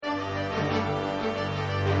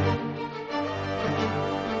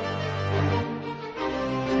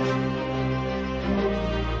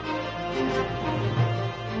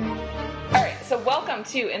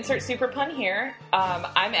welcome to Insert Super Pun here.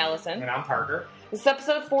 I'm Allison. And I'm Parker. This is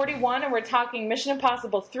episode 41, and we're talking Mission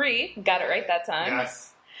Impossible 3. Got it right that time.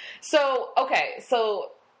 Yes. So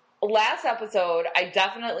last episode, I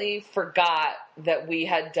definitely forgot that we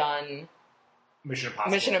had done Mission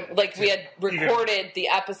Impossible. we had recorded the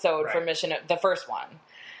episode for the first one.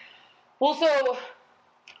 Well, so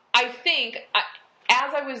I think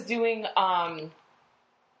as I was doing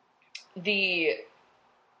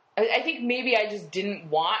I think maybe I just didn't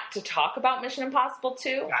want to talk about Mission Impossible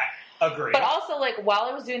 2. I agree. But also, while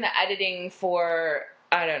I was doing the editing for,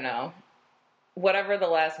 I don't know, whatever the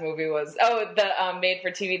last movie was. Oh, the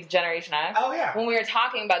made-for-TV Generation X. Oh, yeah. When we were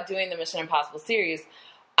talking about doing the Mission Impossible series,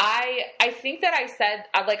 I think that I said,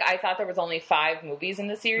 I thought there was only 5 movies in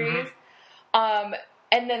the series. Mm-hmm.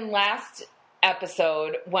 And then last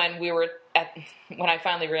episode, when I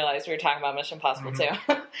finally realized we were talking about Mission Impossible 2,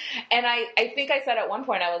 and I think I said at one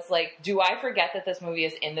point, I was like, do I forget that this movie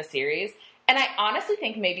is in the series? And I honestly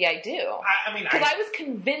think maybe I do. Because I was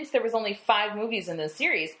convinced there was only 5 movies in this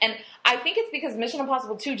series. And I think it's because Mission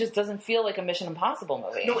Impossible 2 just doesn't feel like a Mission Impossible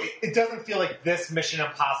movie. No, it doesn't feel like this Mission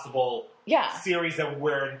Impossible series that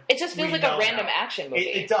it just feels like a random action movie.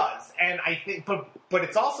 It does. And I think, but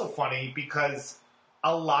it's also funny because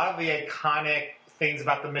a lot of the iconic things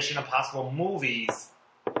about the Mission Impossible movies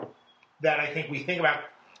that I think we think about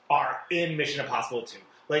are in Mission Impossible 2.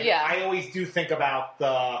 I always do think about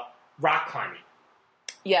the rock climbing.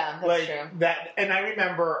 Yeah, that's true. And I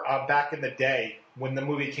remember back in the day when the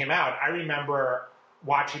movie came out, I remember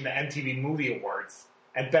watching the MTV Movie Awards,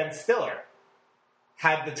 and Ben Stiller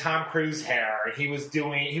had the Tom Cruise hair. He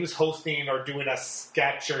was hosting or doing a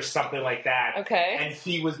sketch or something like that. Okay. And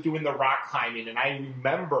he was doing the rock climbing, and I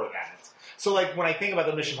remember that. So, when I think about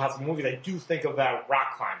the Mission Impossible movies, I do think of that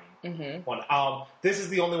rock climbing one. This is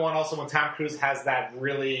the only one also when Tom Cruise has that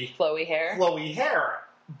really flowy hair.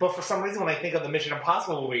 But for some reason, when I think of the Mission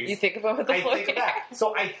Impossible movies, you think of him with the flowy hair. That.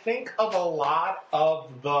 So I think of a lot of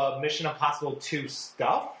the Mission Impossible 2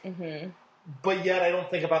 stuff, but yet I don't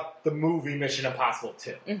think about the movie Mission Impossible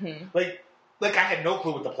 2. I had no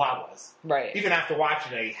clue what the plot was. Right. Even after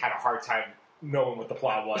watching it, I had a hard time knowing what the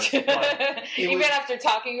plot was. Even after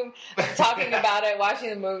talking about it,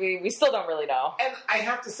 watching the movie, we still don't really know. And I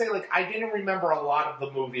have to say, I didn't remember a lot of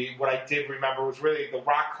the movie. What I did remember was really the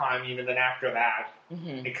rock climbing, and then after that,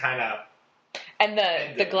 it kind of... And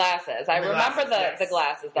the glasses. I remember the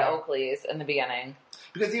glasses, the Oakleys in the beginning.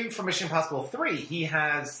 Because even for Mission Impossible 3, he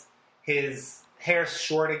has his hair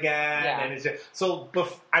short again. Yeah. And so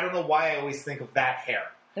I don't know why I always think of that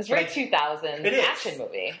hair. It's very 2000 action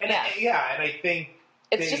movie. And and I think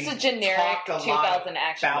it's just a generic 2000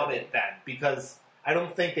 action about movie. It then, because I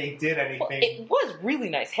don't think they did anything. Well, it was really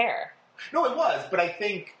nice hair. No, it was, but I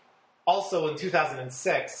think also in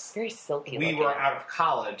 2006, very silky. We were out of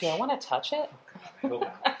college. Do I want to touch it? Oh, God,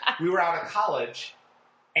 I hope not. We were out of college,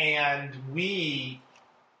 and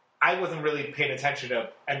I wasn't really paying attention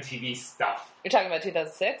to MTV stuff. You're talking about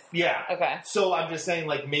 2006? Yeah. Okay. So I'm just saying,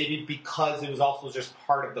 maybe because it was also just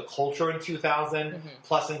part of the culture in 2000,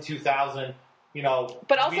 plus in 2000,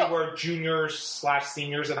 but also, we were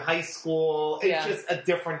juniors/seniors in high school. It's just a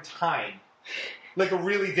different time. A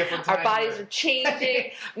really different time. Our bodies are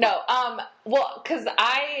changing. No, because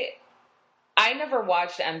I never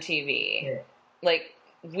watched MTV. Yeah.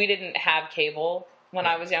 We didn't have cable when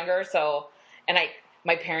I was younger, so, and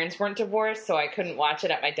my parents weren't divorced, so I couldn't watch it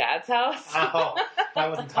at my dad's house. Oh, I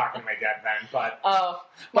wasn't talking to my dad then, but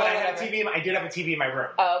I had a TV. I did have a TV in my room.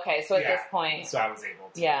 Oh, okay. So at this point, so I was able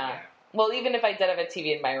to. Yeah. Well, even if I did have a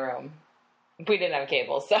TV in my room, we didn't have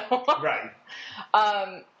cable, so right.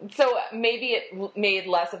 So maybe it made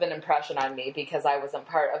less of an impression on me because I wasn't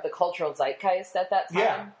part of the cultural zeitgeist at that time.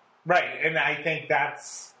 Yeah. Right, and I think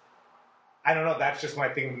that's. I don't know. That's just when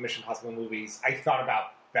I think of the Mission Impossible movies. I thought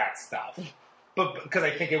about that stuff. But because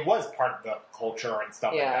I think it was part of the culture and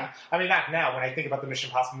stuff like that. I mean, not now. When I think about the Mission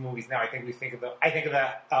Impossible movies now, I think of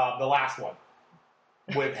the last one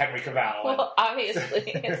with Henry Cavill. Well, obviously,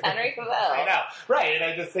 it's Henry Cavill. I know, right? And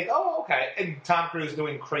I just think, oh, okay. And Tom Cruise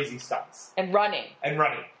doing crazy stunts and running.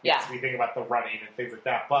 Yeah, yes, we think about the running and things like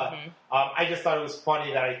that. But I just thought it was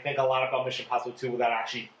funny that I think a lot about Mission Impossible 2 without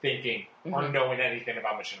actually thinking or knowing anything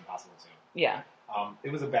about Mission Impossible 2. Yeah.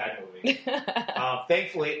 It was a bad movie.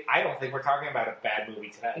 Thankfully, I don't think we're talking about a bad movie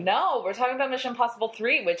today. No, we're talking about Mission Impossible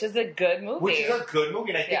 3, which is a good movie. And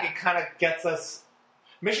I think it kind of gets us...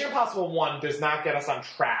 Mission Impossible 1 does not get us on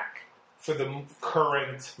track for the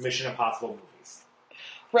current Mission Impossible movies.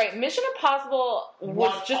 Right. Mission Impossible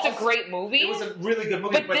was just a great movie. It was a really good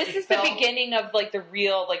movie. But this is the beginning of, like, the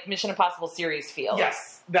real, like, Mission Impossible series feel.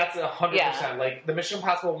 Yes, that's 100%. Yeah. Like, the Mission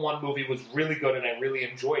Impossible 1 movie was really good, and I really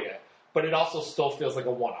enjoyed it. But it also still feels like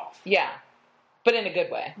a one-off. Yeah. But in a good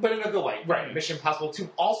way. But in a good way, right. Mission Impossible 2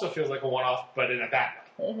 also feels like a one-off, but in a bad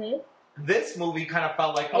way. Mm-hmm. This movie kind of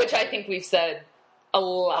felt like... Okay, which I think we've said a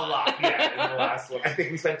lot. A lot, yeah, in the last one. I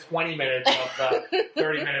think we spent 20 minutes of the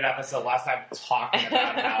 30-minute episode last time talking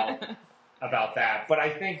about that. But I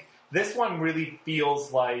think this one really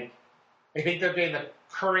feels like... I think they're getting the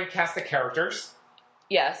current cast of characters.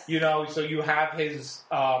 Yes. You know, so you have his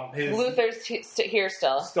Luther's here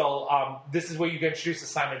still. This is where you get introduced to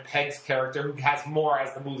Simon Pegg's character, who has more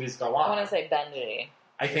as the movies go on. I want to say Benji.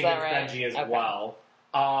 I think it's right? Benji as well.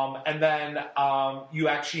 And then you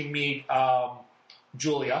actually meet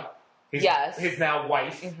Julia, his now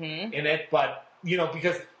wife, in it. But, you know,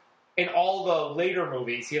 because in all the later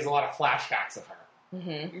movies, he has a lot of flashbacks of her.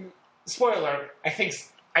 Mm-hmm. Spoiler,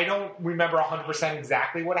 I don't remember 100%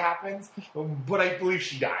 exactly what happens, but I believe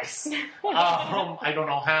she dies. I don't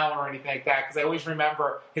know how or anything like that, because I always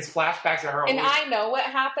remember his flashbacks of her. And I know what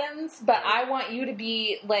happens, but I want you to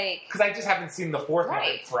be like... Because I just haven't seen the fourth one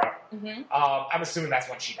forever. Mm-hmm. I'm assuming that's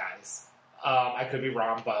when she dies. I could be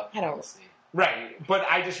wrong, but... I don't see. Right, but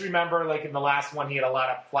I just remember, like, in the last one, he had a lot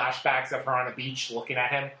of flashbacks of her on a beach looking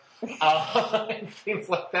at him. And things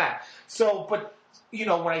like that. So, but... You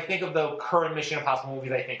know, when I think of the current Mission Impossible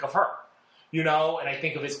movies, I think of her. You know, and I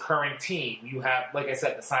think of his current team. You have, like I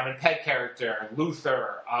said, the Simon Pegg character,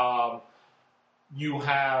 Luther. You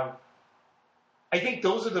have... I think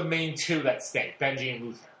those are the main two that stay. Benji and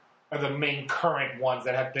Luther are the main current ones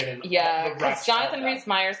that have been in the rest. Yeah, because Jonathan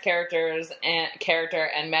Rhys-Meyers' character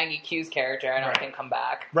and Maggie Q's character, I don't think come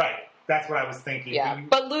back. Right. That's what I was thinking. Yeah,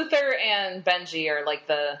 but Luther and Benji are like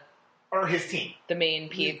the... Or his team. The main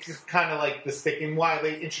peeps. It's kind of like the sticking why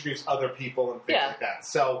they introduce other people and things like that.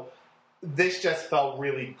 So this just felt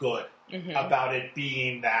really good about it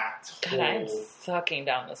being that God, I'm sucking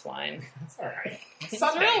down this wine. It's all right. It's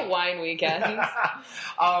a real wine weekend.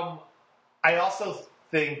 I also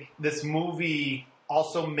think this movie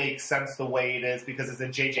also makes sense the way it is because it's a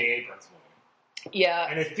J.J. Abrams movie. Yeah.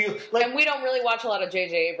 And it feels like... And we don't really watch a lot of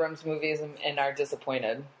J.J. Abrams movies and are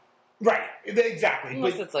disappointed. Right, exactly.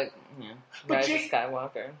 Unless it's like, Rise of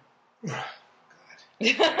Skywalker. Oh,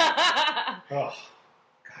 God. God,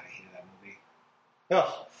 I hated that movie.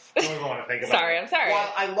 Oh, I don't even want to think about it. I'm sorry.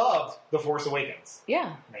 Well, I loved The Force Awakens. Yeah.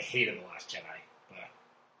 And I hated The Last Jedi, but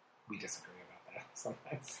we disagree about that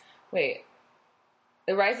sometimes. Wait.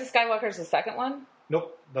 The Rise of Skywalker is the second one?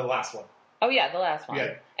 Nope, the last one. Oh, yeah, the last one.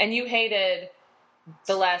 Yeah. And you hated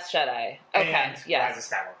The Last Jedi. Okay, and yes. Rise of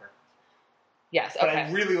Skywalker. Yes, okay. But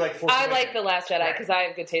I really like Force Awakens. I like The Last Jedi because I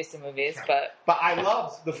have good taste in movies, but I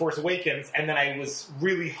loved The Force Awakens, and then I was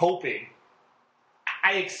really hoping...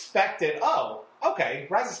 I expected, okay,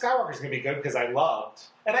 Rise of Skywalker is going to be good because I loved...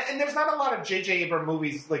 And there's not a lot of J.J. Abrams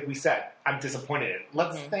movies, like we said, I'm disappointed in.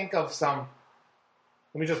 Let's think of some...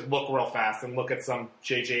 Let me just look real fast and look at some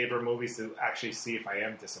J.J. Abrams movies to actually see if I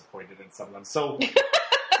am disappointed in some of them. So,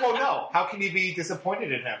 well, no. How can you be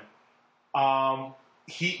disappointed in him?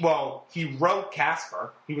 He wrote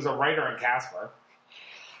Casper. He was a writer in Casper.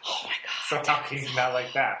 Oh my God. So how can you not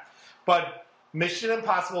like that? But Mission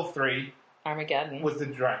Impossible 3... Armageddon. Was the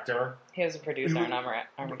director. He was a producer in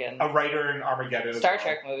Armageddon. A writer in Armageddon Star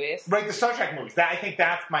Trek movies. Right, the Star Trek movies. I think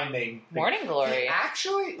that's my main thing. Morning Glory. He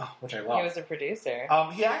actually... which I love. He was a producer.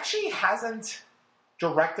 He actually hasn't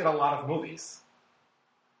directed a lot of movies.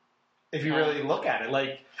 If you really look at it.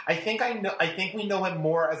 Like, I think we know him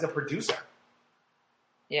more as a producer.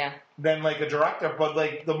 Yeah. Than like a director, but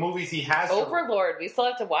like the movies he has. Overlord, we still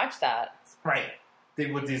have to watch that. Right.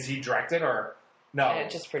 Is he directed or no? I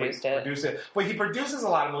just produced it. Produced it. But he produces a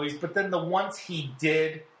lot of movies, but then the ones he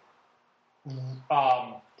did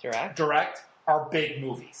direct are big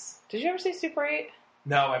movies. Did you ever see Super 8?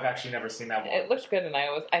 No, I've actually never seen that one. It looked good, and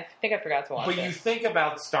I think I forgot to watch it. But you think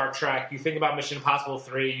about Star Trek, you think about Mission Impossible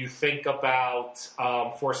 3, you think about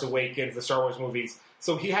Force Awakens, the Star Wars movies.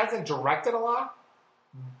 So he hasn't directed a lot.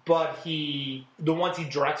 But the ones he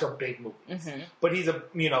directs are big movies. Mm-hmm. But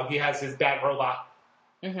he has his Bad Robot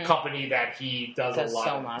company that he does a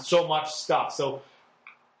lot, so much stuff. So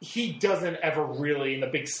he doesn't ever really, in the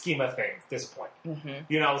big scheme of things, disappoint.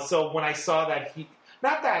 Mm-hmm. So when I saw that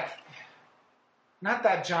not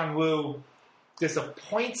that John Woo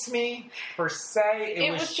disappoints me per se.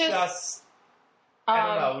 It was just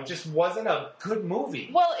I don't know. It just wasn't a good movie.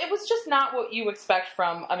 Well, it was just not what you expect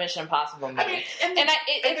from a Mission Impossible movie. I mean,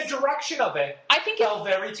 and the direction of it, I think felt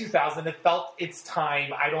very 2000. It felt its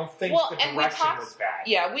time. I don't think the direction was bad.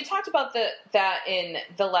 Yeah, we talked about that in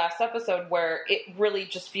the last episode, where it really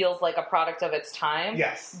just feels like a product of its time.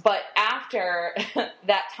 Yes. But after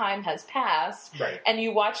that time has passed, right, and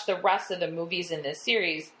you watch the rest of the movies in this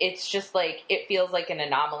series, it's just like, it feels like an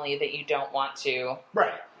anomaly that you don't want to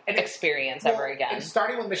experience ever again. And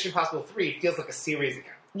starting with Mission Impossible 3, it feels like a series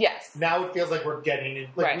again. Yes. Now it feels like we're getting in,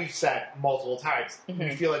 we've said multiple times,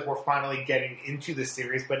 we feel like we're finally getting into the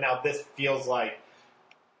series, but now this feels like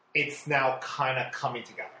it's now kind of coming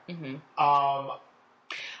together.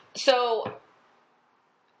 So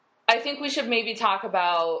I think we should maybe talk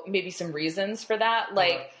about maybe some reasons for that.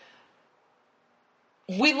 Like,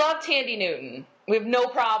 we love Thandie Newton. We have no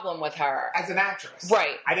problem with her. As an actress.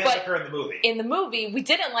 Right. I didn't like her in the movie. In the movie, we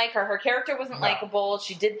didn't like her. Her character wasn't likable.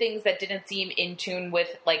 She did things that didn't seem in tune with,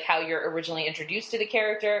 like, how you're originally introduced to the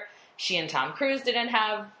character. She and Tom Cruise didn't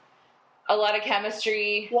have a lot of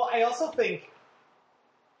chemistry. Well, I also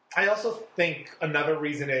think another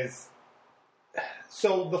reason is,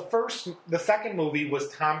 so the second movie was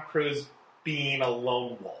Tom Cruise being a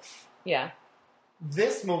lone wolf. Yeah.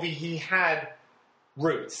 This movie, he had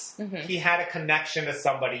roots. He had a connection to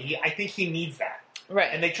somebody. I think he needs that. Right.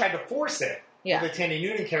 And they tried to force it with the Thandie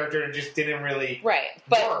Newton character and just didn't really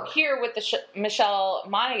But work. here with the Michelle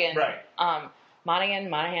Monaghan,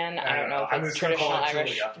 Monaghan, I don't know if it's traditional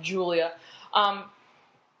Irish. Julia.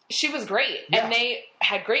 She was great. Yeah. And they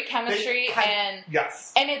had great chemistry. And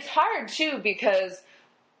it's hard, too, because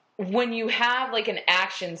when you have, like, an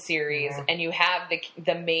action series and you have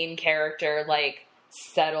the main character, like,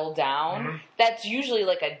 settle down, that's usually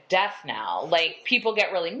like a death now. Like, people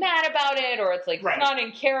get really mad about it, or it's like not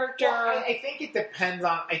in character. Well, I think it depends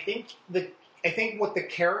on. I think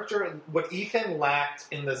what Ethan lacked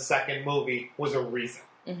in the second movie was a reason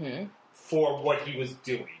for what he was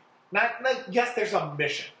doing. Not like, yes, there's a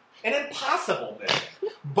mission, an impossible mission,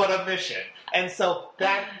 but a mission, and so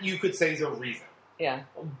that you could say is a reason. Yeah,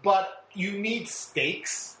 but you need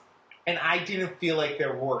stakes, and I didn't feel like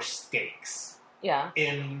there were stakes. Yeah.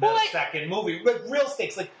 In the second movie. Like, real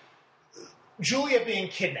stakes. Like, Julia being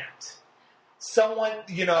kidnapped. Someone,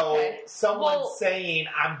 saying,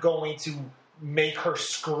 I'm going to make her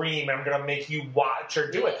scream and I'm going to make you watch her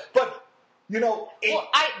do it. But,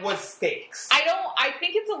 it was stakes. I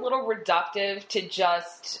think it's a little reductive to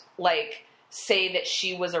just, like, say that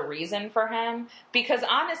she was a reason for him. Because,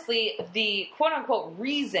 honestly, the quote-unquote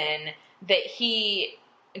reason that he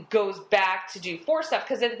goes back to do Force stuff,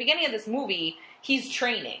 because at the beginning of this movie, he's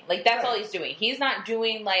training. Like, that's all he's doing. He's not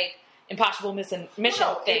doing, like, impossible mission things.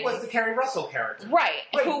 It was the Kerry Russell character. Right.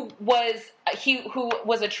 Who was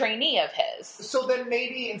a trainee of his. So then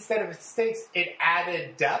maybe instead of stakes, it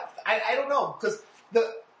added depth? I don't know, because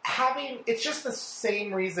it's just the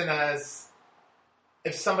same reason as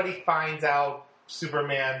if somebody finds out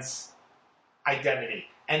Superman's identity.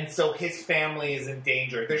 And so his family is in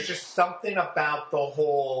danger. There's just something about the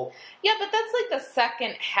whole... Yeah, but that's like the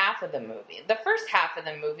second half of the movie. The first half of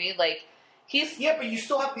the movie, like, he's... Yeah, but you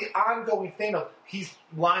still have the ongoing thing of he's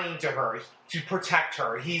lying to her to protect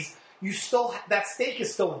her. That stake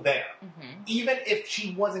is still there. Even if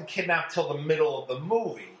she wasn't kidnapped till the middle of the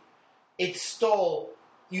movie, you still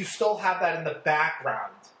have that in the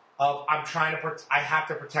background of I have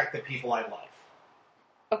to protect the people I love.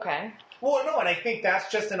 Okay. Well, no, and I think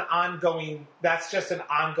that's just an ongoing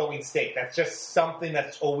stake. That's just something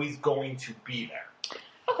that's always going to be there.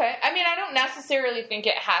 Okay. I mean, I don't necessarily think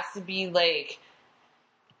it has to be, like,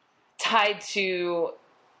 tied to,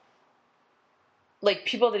 like,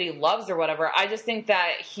 people that he loves or whatever. I just think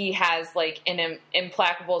that he has, like, an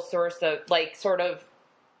implacable source of, like, sort of,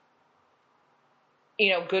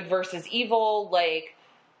 good versus evil. Like,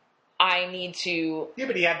 I need to... Yeah,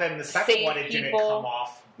 but he had that in the second one. It didn't come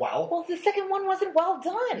off well. Well, the second one wasn't well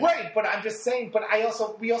done. Right, but I'm just saying,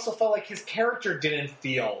 we also felt like his character didn't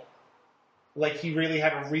feel like he really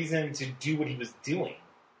had a reason to do what he was doing.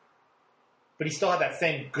 But he still had that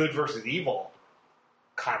same good versus evil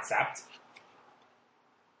concept.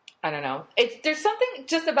 I don't know. There's something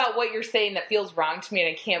just about what you're saying that feels wrong to me, and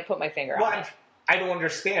I can't put my finger on it. I don't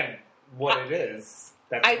understand what it is.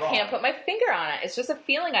 I can't put my finger on it. It's just a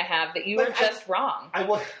feeling I have that you were just wrong. I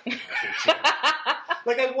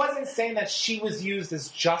wasn't saying that she was used as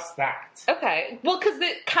just that. Okay. Well, because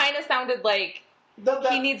it kind of sounded like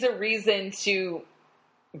he needs a reason to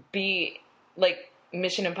be, like,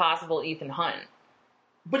 Mission Impossible Ethan Hunt.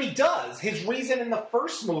 But he does. His reason in the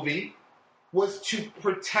first movie was to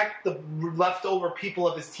protect the leftover people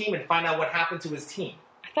of his team and find out what happened to his team.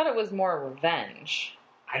 I thought it was more revenge.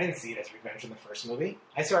 I didn't see it as revenge in the first movie.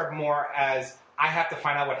 I saw it more as I have to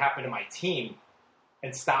find out what happened to my team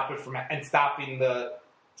and stopping it from happening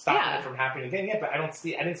again. Yeah, but I didn't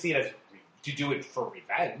see it as to do it for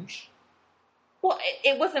revenge. Well,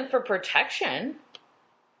 it wasn't for protection.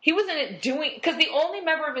 He wasn't doing... Because the only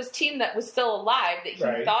member of his team that was still alive that he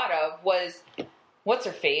thought of was... What's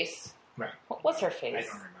her face? Right. What's her face? I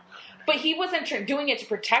don't remember. But he wasn't doing it to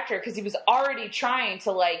protect her because he was already trying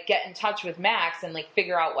to, like, get in touch with Max and, like,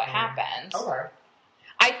 figure out what happened. Okay.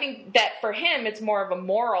 I think that for him, it's more of a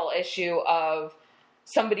moral issue of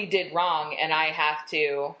somebody did wrong and I have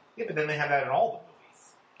to... Yeah, but then they have that in all the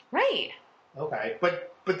movies. Right. Okay.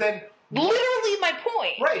 But then... Literally my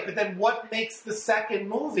point. Right, but then what makes the second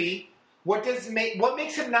movie... What makes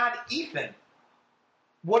him not Ethan?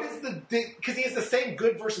 What is because he has the same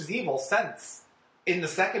good versus evil sense in the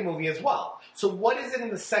second movie as well. So what is it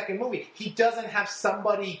in the second movie? He doesn't have he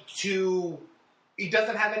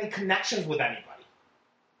doesn't have any connections with anybody.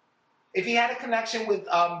 If he had a connection with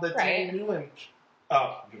the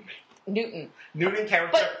Newton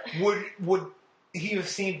character, would he have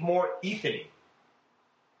seemed more Ethan-y?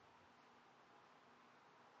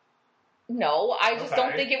 No, I just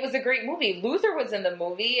don't think it was a great movie. Luther was in the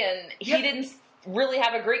movie, and he didn't really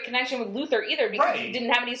have a great connection with Luther either because he didn't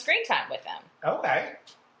have any screen time with him. Okay.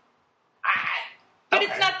 But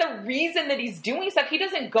it's not the reason that he's doing stuff. He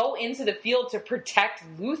doesn't go into the field to protect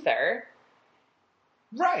Luther.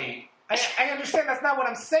 Right. I understand that's not what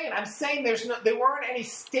I'm saying. I'm saying there weren't any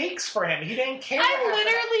stakes for him. He didn't care. I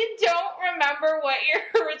literally don't remember what your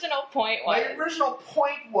original point was. My original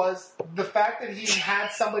point was the fact that he had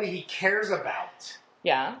somebody he cares about.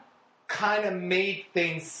 Yeah. Kind of made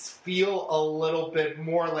things feel a little bit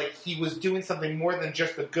more like he was doing something more than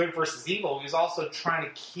just the good versus evil. He was also trying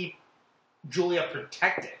to keep Julia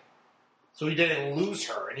protected so he didn't lose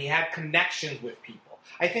her, and he had connections with people.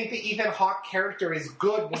 I think the Ethan Hawke character is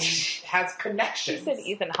good when he has connections. You said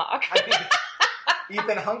Ethan Hawke. I think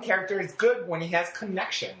Ethan Hawke character is good when he has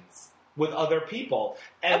connections with other people.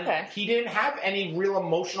 And he didn't have any real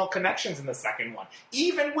emotional connections in the second one.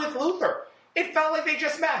 Even with Luther. It felt like they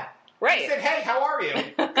just met. Right. He said, hey, how are you?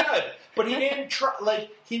 Good. But he didn't try,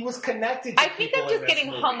 he was connected to I think I'm just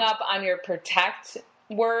getting hung up on your protect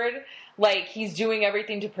word. Like, he's doing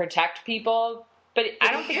everything to protect people. But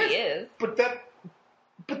I don't think he is.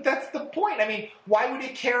 But that's the point. I mean, why would he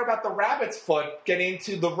care about the rabbit's foot getting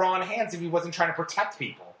into the wrong hands if he wasn't trying to protect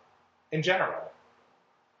people in general?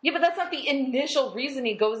 Yeah, but that's not the initial reason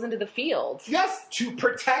he goes into the field. Yes, to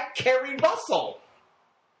protect Carrie Russell.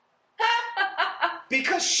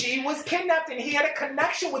 Because she was kidnapped and he had a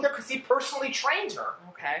connection with her because he personally trained her.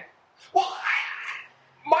 Okay. Well,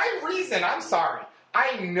 my reason, I'm sorry.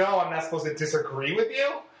 I know I'm not supposed to disagree with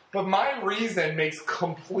you, but my reason makes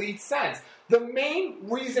complete sense. The main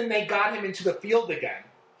reason they got him into the field again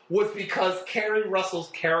was because Carrie Russell's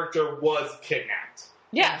character was kidnapped.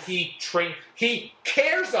 Yes. He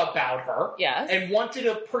cares about her. Yes. And wanted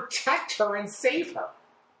to protect her and save her.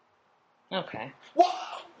 Okay. What?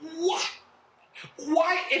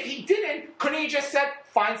 Why? If he didn't, couldn't he just said,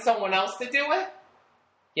 find someone else to do it?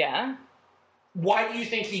 Yeah. Why do you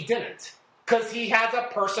think he didn't? Because he has a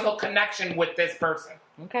personal connection with this person.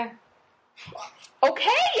 Okay.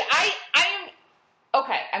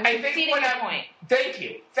 I'm conceding your point. Thank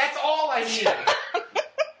you. That's all I needed.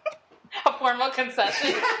 A formal concession?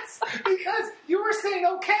 Yes, because you were saying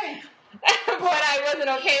okay. But I wasn't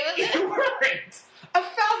okay with it? You weren't.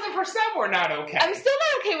 1,000% we're not okay. I'm still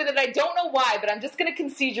not okay with it. I don't know why, but I'm just going to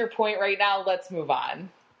concede your point right now. Let's move on.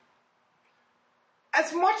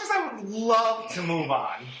 As much as I would love to move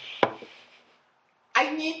on,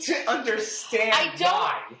 I need to understand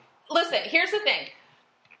why. Listen, here's the thing.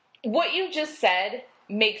 What you just said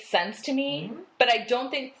makes sense to me, but I don't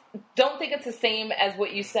think it's the same as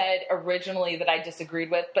what you said originally that I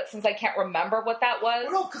disagreed with. But since I can't remember what that was...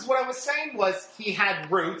 Well, no, because what I was saying was he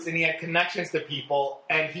had roots and he had connections to people,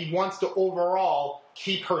 and he wants to overall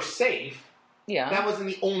keep her safe. Yeah. That wasn't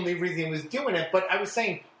the only reason he was doing it, but I was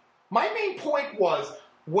saying, my main point was,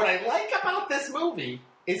 what I like about this movie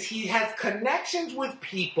is he has connections with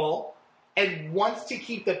people and wants to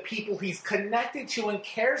keep the people he's connected to and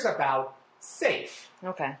cares about safe.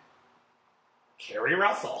 Okay. Carrie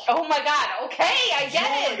Russell. Oh my God, okay, I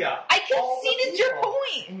get Julia, it. I conceded your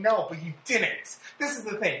point. No, but you didn't. This is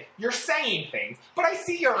the thing. You're saying things, but I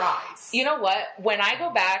see your eyes. You know what? When I go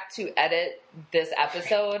back to edit this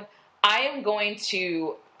episode, I am going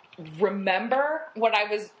to remember what I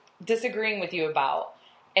was disagreeing with you about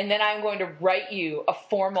and then I'm going to write you a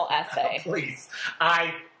formal essay. Please.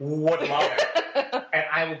 I would love it. And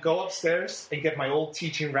I will go upstairs and get my old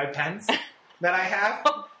teaching red pens that I have.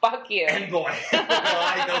 Oh, fuck you. And boy, will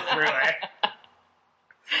I go through it.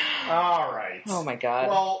 All right. Oh, my God.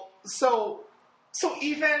 Well, so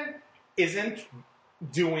Ethan isn't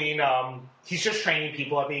doing, he's just training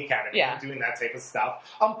people at the academy and doing that type of stuff.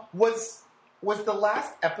 Was the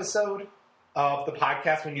last episode of the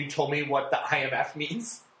podcast when you told me what the IMF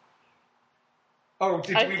means? Or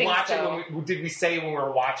did we watch it? Did we say when we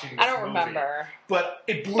were watching this I don't remember. But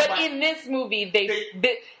it blew But in this movie,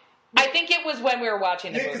 I think it was when we were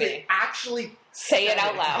watching the movie. They actually say it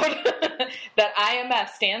out loud. That IMF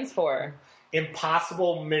stands for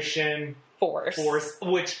Impossible Mission Force,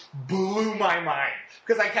 which blew my mind.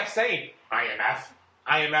 Because I kept saying,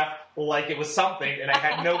 IMF, like it was something, and I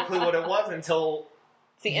had no clue what it was until...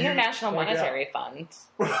 It's the International Monetary Fund.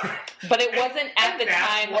 But it wasn't at the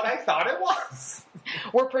time... That's what I thought it was.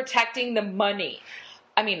 We're protecting the money.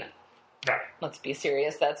 I mean, let's be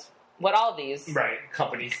serious. That's what all these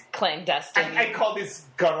companies, clandestine... I call this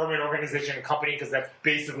government organization a company because that's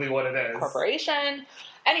basically what it is. Corporation.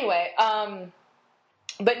 Anyway,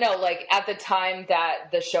 but no, like, at the time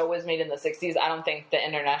that the show was made in the 60s, I don't think the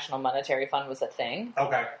International Monetary Fund was a thing.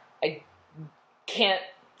 Okay. I can't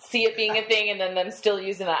see it being a thing and then them still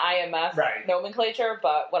using the IMF nomenclature,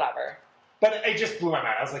 but whatever. But it just blew my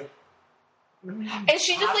mind. I was like... And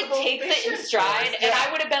she just, like, takes it in stride, and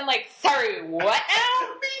I would have been like, sorry, what now?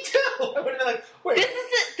 Me too! I would have been like, wait.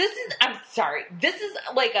 This is, I'm sorry, this is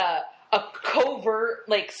like a covert,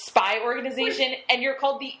 like, spy organization, and you're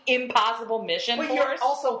called the Impossible Mission Force?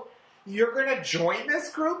 You're gonna join this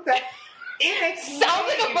group that... It sounds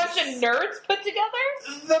like a bunch of nerds put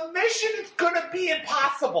together. The mission is gonna be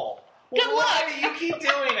impossible. Good luck. Why do you keep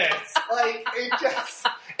doing this? Like,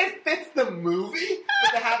 it fits the movie,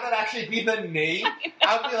 but to have that actually be the name,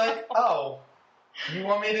 I'd be like, oh, you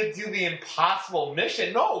want me to do the impossible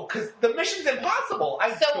mission? No, because the mission's impossible. I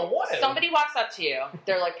don't want it. Somebody walks up to you.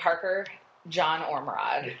 They're like, Parker John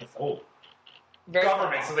Ormerod. Yes. Oh. Very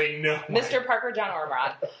government, so they know. Mr. Parker John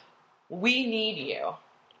Ormerod, we need you.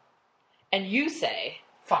 And you say,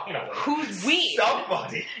 finally, who's we?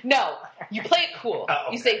 Somebody. No, you play it cool. Oh,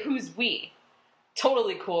 okay. You say, who's we?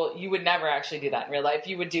 Totally cool. You would never actually do that in real life.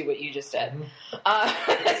 You would do what you just did. Mm-hmm.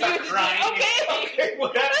 You would just say, okay,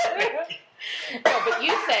 whatever. No, but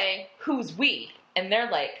you say, who's we? And they're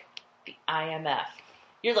like, the IMF.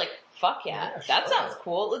 You're like, fuck yeah, that sounds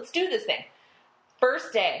cool. Let's do this thing.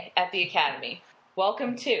 First day at the academy.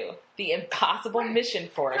 Welcome to the Impossible Mission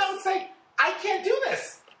Force. And I would say, I can't do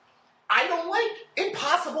this. I don't like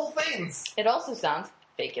impossible things. It also sounds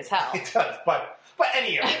fake as hell. It does, but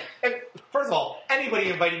anyway, first of all, anybody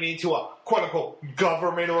inviting me to a quote-unquote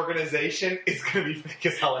government organization is going to be fake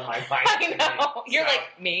as hell in my mind. I know. You're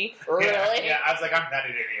like, me? Really? Yeah, I was like, I'm not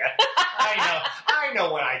an idiot. I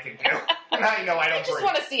know what I can do. And I know I don't I just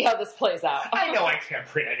want to see how this plays out. I know I can't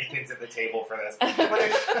bring anything to the table for this.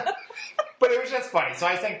 But it was just funny. So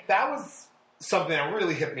I think that was something that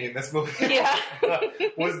really hit me in this movie. Yeah.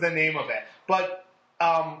 Was the name of it. But,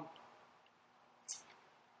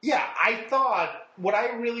 yeah, I thought, what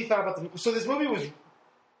I really thought about so this movie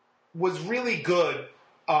was really good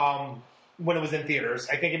when it was in theaters.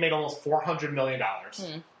 I think it made almost $400 million,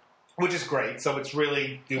 which is great. So it's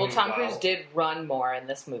really doing well. Tom Cruise did run more in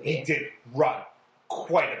this movie. He did run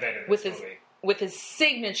quite a bit in this movie. With his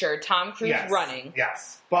signature Tom Cruise running.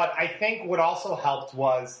 Yes. But I think what also helped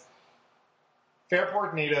was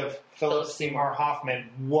Fairport native Philip Seymour Hoffman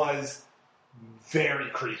was very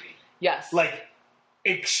creepy. Yes. Like,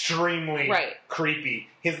 extremely creepy.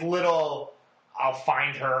 His little, I'll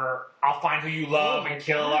find who you love and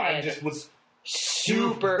kill her, and just was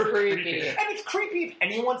super creepy. And it's creepy if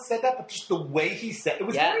anyone said that, but just the way he said it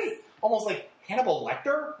was very, almost like Hannibal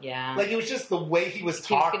Lecter. Yeah. Like, it was just the way he was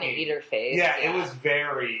talking. He was going to eat her face. Yeah, it was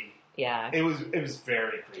very... Yeah. It was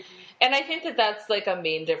very creepy. And I think that that's like a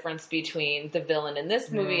main difference between the villain in this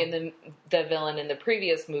movie and the villain in the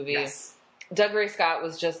previous movie. Yes. Dougray Scott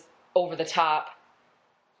was just over the top.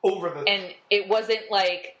 And it wasn't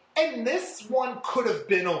like... And this one could have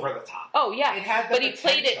been over the top. Oh, yeah. It had the but he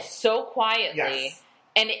played it so quietly. Yes.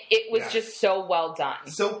 And it was just so well done.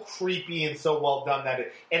 So creepy and so well done that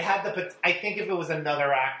it had the... I think if it was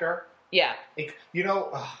another actor... Yeah. I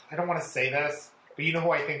don't want to say this, but you know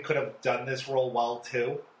who I think could have done this role well,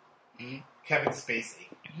 too? Mm-hmm. Kevin Spacey.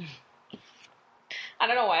 I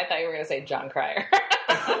don't know why I thought you were going to say John Cryer.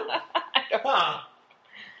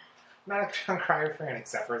 Not a John Cryer fan,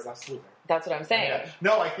 except for his Lex Luthor. That's what I'm saying. Yeah.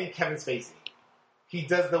 No, I think Kevin Spacey. He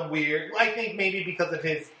does the weird... I think maybe because of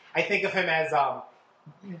his... I think of him as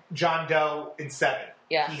John Doe in Seven.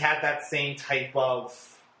 Yeah. He had that same type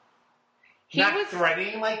of... He not was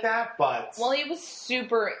threatening like that, but... Well, he was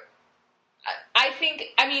super...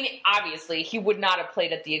 I mean, obviously, he would not have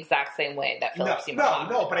played it the exact same way that Philip Seymour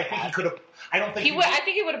Hoffman but I think he could have... I don't think he would. I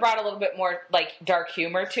think he would have brought a little bit more, like, dark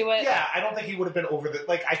humor to it. Yeah, I don't think he would have been over the...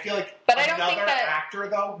 Like, I feel like but I don't think another that, actor,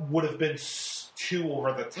 though, would have been too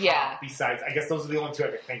over the top. Yeah. Besides, I guess those are the only two I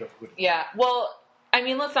can think of. Yeah, well, I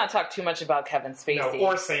mean, let's not talk too much about Kevin Spacey. No,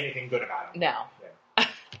 or say anything good about him. No. Yeah.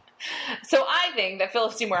 So I think that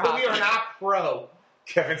Philip Seymour Hoffman... But we are not pro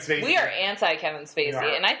Kevin Spacey. We are anti-Kevin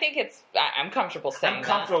Spacey, and I think it's... I'm comfortable saying I'm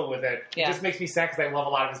comfortable with it. Yeah. It just makes me sad because I love a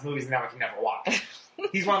lot of his movies and now I can never watch.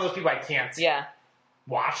 He's one of those people I can't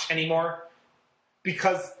watch anymore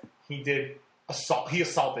because he did he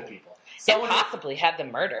assaulted people. And possibly had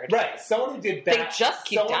them murdered. Right. Someone who did bad... They just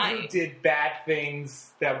keep someone dying. who did bad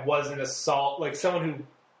things that wasn't assault. Like, someone who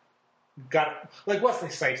got... Like, Wesley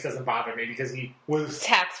Snipes doesn't bother me because he was...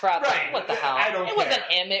 Tax fraud. Right. What the hell? I don't It care. wasn't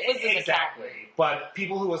him. It was his Exactly. accountant. But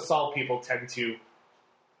people who assault people tend to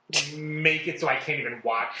make it so I can't even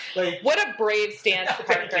watch. Like, What a brave stance,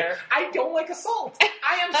 thank you. Parker. I don't like assault.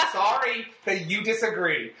 I am sorry that you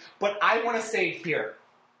disagree, but I want to say it here.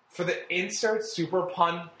 For the insert super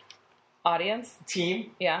pun Audience?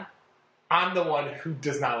 team, Yeah. I'm the one who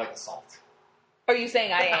does not like assault. Are you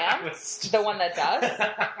saying I am the one that does?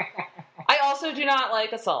 I also do not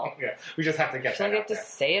like assault. Yeah, we just have to get So I that get out to there.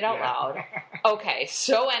 say it out Yeah. loud. Okay,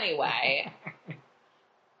 so anyway.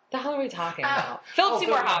 The hell are we talking about? Philip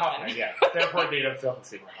Seymour Hoffman. Yeah, therefore native Philip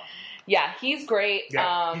Seymour Hoffman. Yeah, he's great.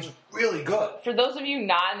 Yeah, he's really good. For those of you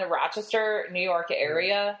not in the Rochester, New York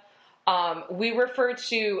area, we refer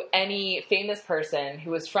to any famous person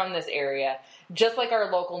who is from this area just like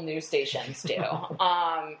our local news stations do.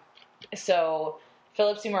 So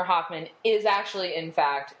Philip Seymour Hoffman is actually, in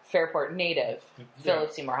fact, Fairport native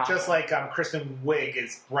Philip Seymour Hoffman. Just like Kristen Wiig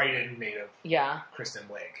is Brighton native. Yeah. Kristen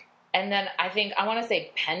Wiig. And then I want to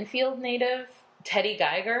say Penfield native Teddy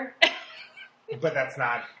Geiger. But that's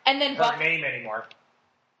not And then her name anymore.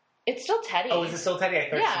 It's still Teddy. Oh, is it still Teddy? I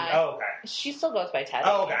thought Yeah. Oh, okay. She still goes by Teddy.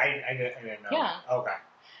 Oh, okay. I didn't know. Yeah. Okay.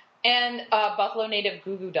 And Buffalo native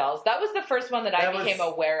Goo Goo Dolls. That was the first one that I became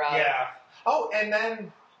aware of. Yeah. Oh, and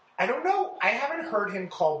then, I don't know, I haven't heard him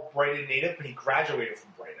called Brighton native, but he graduated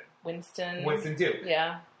from Brighton. Winston Duke.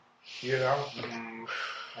 Yeah. You know?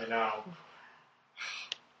 I know.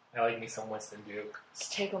 I like me some Winston Duke.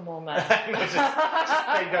 Just take a moment. just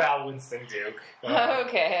think about Winston Duke.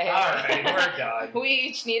 Okay. All right, we're done. We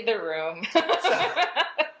each need the room.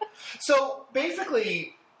 So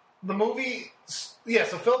basically, the movie... Yeah,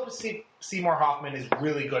 so Philip Seymour Hoffman is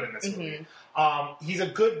really good in this movie. He's a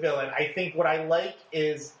good villain. I think what I like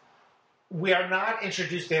is we are not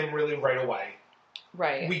introduced to him really right away.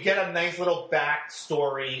 Right. We get a nice little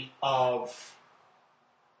backstory of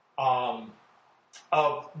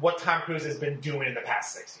what Tom Cruise has been doing in the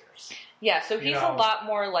past 6 years. Yeah, so he's a lot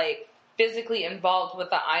more, like, physically involved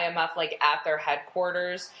with the IMF, like, at their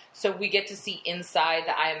headquarters. So we get to see inside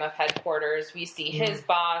the IMF headquarters. We see his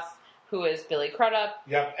boss, who is Billy Crudup.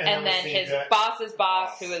 Yep. And then his boss's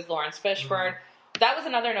boss, who is Lawrence Fishburne. That was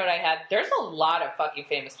another note I had. There's a lot of fucking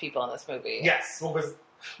famous people in this movie. Yes.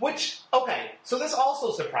 Okay, so this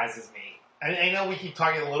also surprises me. I know we keep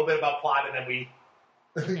talking a little bit about plot and then we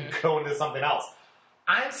go into something else.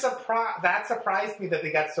 I'm surprised. That surprised me that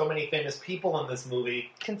they got so many famous people in this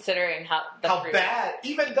movie. Considering how bad,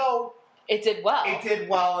 even though it did well. It did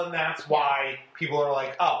well, and that's why people are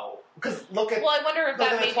like, oh. Because look at... Well, I wonder if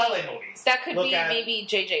that maybe... Twilight movies. That could be maybe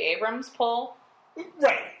J.J. Abrams' pull.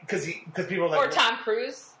 Right, because people are like... Or Tom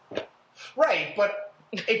Cruise. Right, but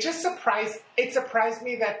it just surprised... It surprised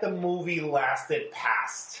me that the movie lasted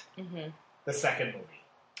past the second movie.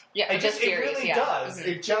 Yeah, it really does. Mm-hmm.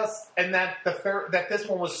 It just... And that that this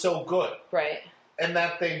one was so good. Right. And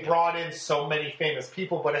that they brought in so many famous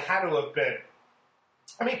people, but it had to have been...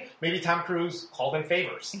 I mean, maybe Tom Cruise called in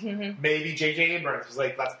favors. Mm-hmm. Maybe J.J. Abrams was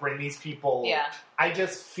like, let's bring these people. Yeah. I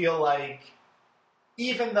just feel like,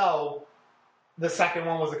 even though the second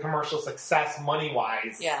one was a commercial success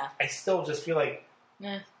money-wise, I still just feel like...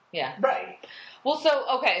 Yeah. Right. Well,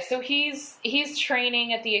 so he's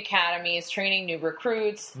training at the academy, he's training new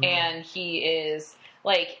recruits, and he is,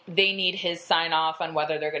 like, they need his sign-off on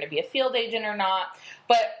whether they're going to be a field agent or not.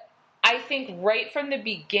 But I think right from the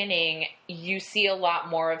beginning, you see a lot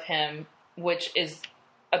more of him, which is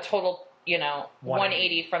a total,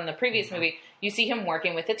 180 from the previous movie. You see him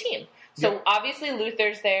working with a team. So obviously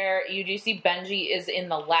Luther's there. You do see Benji is in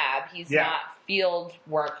the lab. He's not field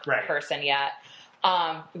work person yet.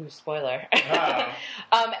 Spoiler.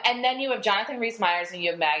 Oh. And then you have Jonathan Rhys-Meyers and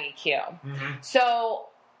you have Maggie Q. Mm-hmm. So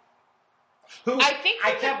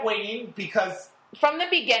I kept waiting because from the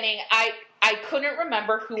beginning, I couldn't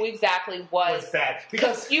remember who exactly was bad.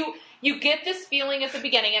 Because you get this feeling at the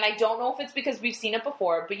beginning, and I don't know if it's because we've seen it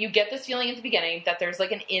before, but you get this feeling at the beginning that there's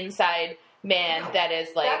like an inside man that is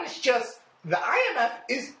like... That was just... The IMF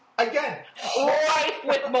is, again... rife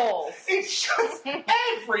with moles. It's just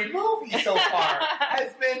every movie so far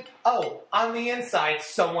has been, on the inside,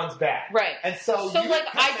 someone's bad. Right. And so you like,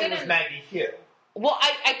 I didn't... It was Maggie Q. Well,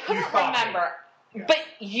 I couldn't remember... Yeah. But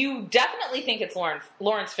you definitely think it's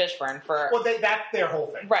Lawrence Fishburne for... Well, that's their whole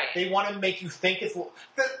thing. Right. They want to make you think it's...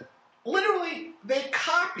 Literally, they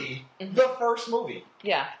copy the first movie.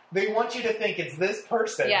 Yeah. They want you to think it's this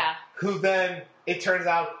person. Yeah. Who then, it turns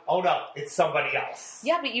out, oh no, it's somebody else.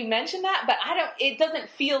 Yeah, but you mentioned that, but it doesn't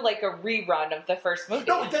feel like a rerun of the first movie.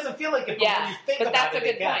 No, it doesn't feel like it, but when you think about it that's a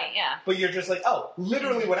good again, point, yeah. But you're just like,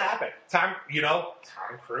 literally what happened. Tom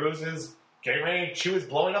Cruise is... getting ready to chew his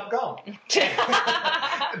blowing up gum.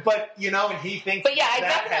 But, and he thinks... But yeah, I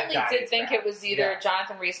definitely did think it was either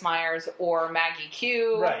Jonathan Rhys-Meyers or Maggie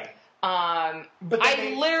Q. Right. But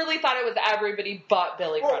I literally thought it was everybody but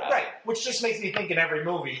Billy Crudup. Right, which just makes me think in every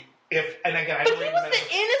movie, but he was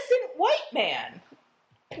the innocent white man.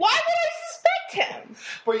 Why would I suspect him?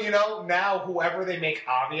 But now whoever they make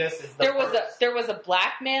obvious is the there was a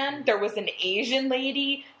black man, there was an Asian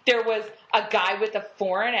lady, there was a guy with a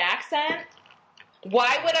foreign accent.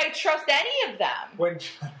 Why would I trust any of them? When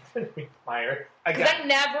Jonathan Rhys-Meyers... Because I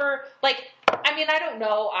never... I don't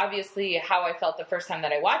know, obviously, how I felt the first time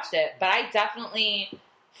that I watched it, but I definitely,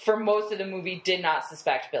 for most of the movie, did not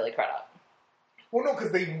suspect Billy Crudup. Well, no,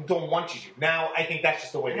 because they don't want you to. Now, I think that's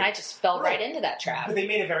just the way... And I just fell right into that trap. But they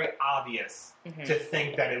made it very obvious to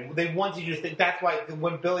think that they wanted you to think... That's why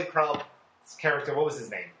when Billy Crudup's character... What was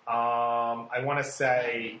his name? I want to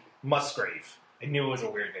say Musgrave. I knew it was a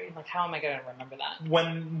weird name. How am I going to remember that?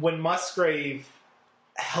 When Musgrave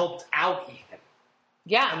helped out Ethan...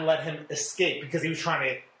 Yeah. And let him escape because he was trying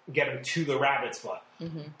to get him to the rabbit's foot.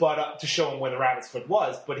 But to show him where the rabbit's foot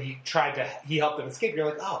was, but he helped him escape. You're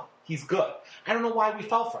like, oh, he's good. I don't know why we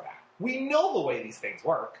fell for that. We know the way these things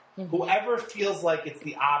work. Whoever feels like it's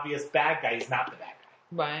the obvious bad guy is not the bad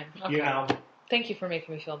guy. Right. Okay. Thank you for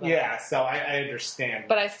making me feel better. Yeah, so I understand.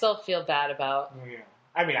 But I still feel bad about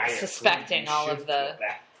suspecting all of the...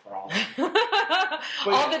 all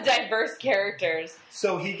the diverse characters.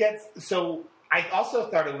 So I also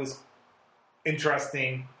thought it was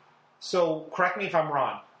interesting. So correct me if I'm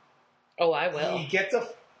wrong. Oh, I will. He gets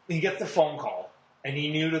a phone call, and he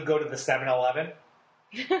knew to go to the 7-Eleven,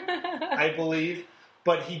 I believe,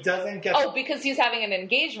 but he doesn't get. Oh, because he's having an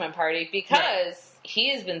engagement party because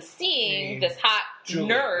he has been seeing this hot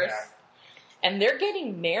nurse, and they're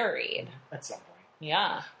getting married at some point.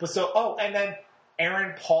 Yeah. But and then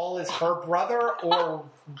Aaron Paul is her brother or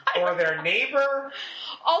their neighbor.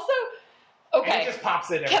 Also. Okay. And he just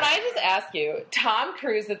pops in. Can I just ask you, Tom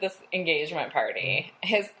Cruise at this engagement party, I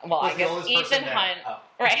guess Ethan Hunt,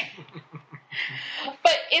 right?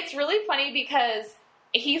 But it's really funny because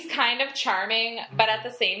he's kind of charming, but at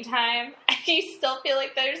the same time, you still feel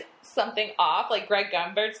like there's something off. Like Greg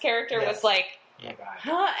Gumbard's character was like,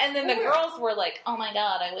 huh? And then the girls were like, oh my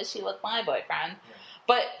god, I wish he was my boyfriend.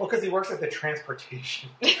 But because he works at the transportation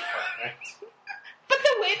department. But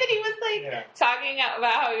the way that he was talking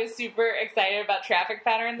about how he was super excited about traffic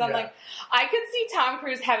patterns, I'm like, I could see Tom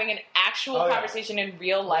Cruise having an actual conversation in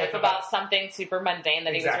real life about something super mundane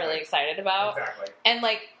that he was really excited about. Exactly. And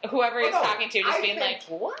whoever he's talking to just being like,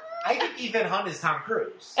 what? I think Ethan Hunt is Tom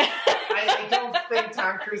Cruise. I don't think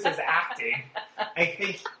Tom Cruise is acting. I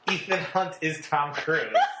think Ethan Hunt is Tom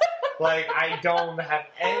Cruise. I don't have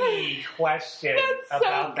any question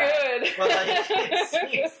about that. That's so good. But it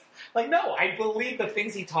seems... no, I believe the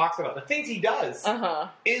things he talks about, the things he does,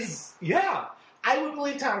 is, I would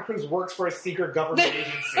believe Tom Cruise works for a secret government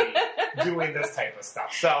agency doing this type of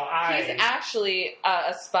stuff. So he's actually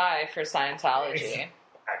a spy for Scientology.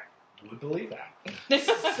 I would believe that.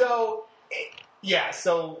 So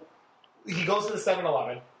he goes to the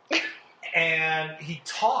 7-Eleven. And he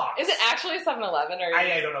talks. Is it actually a 7-Eleven or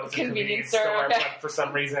I don't know. It's a convenience store. Okay. But for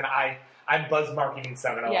some reason, I'm buzz marketing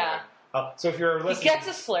 7-Eleven. Yeah. So if you're listening, he gets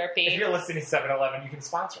a Slurpee. If you're listening to 7-Eleven, you can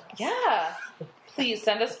sponsor us. Yeah. Please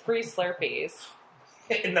send us free Slurpees.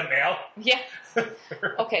 In the mail? Yeah.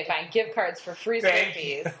 Okay, fine. Gift cards for free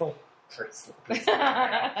Slurpees. For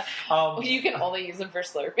Slurpees. You can only use them for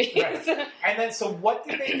Slurpees. Right. And then, so what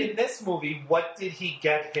did they, in this movie, what did he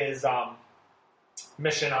get his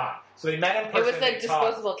mission on? So they met in person. It was a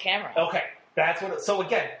disposable camera. Okay. That's what. So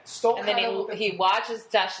again, still. And then he watches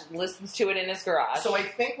 / listens to it in his garage. So I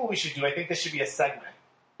think what we should do, I think this should be a segment,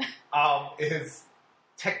 is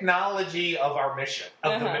technology of our mission.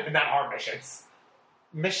 Not our missions.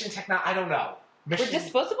 Mission technology, I don't know. Were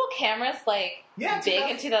disposable cameras, big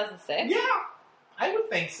in 2006? Yeah, I would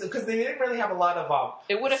think so, because they didn't really have a lot of...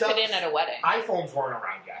 it would have fit in at a wedding. iPhones weren't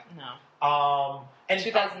around yet. No. And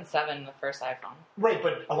 2007, the first iPhone. Right,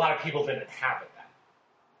 but a lot of people didn't have it then.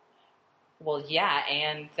 Well, yeah,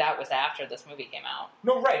 and that was after this movie came out.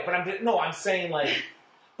 No, right, but I'm saying,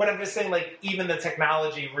 but I'm just saying, even the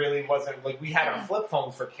technology really wasn't, we had our flip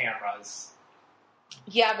phones for cameras.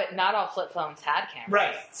 Yeah, but not all flip phones had cameras.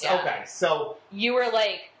 Right, Yeah. Okay, so... You were,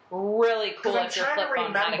 really cool if your flip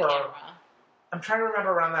phone had a camera. I'm trying to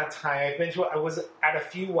remember around that time, I was at a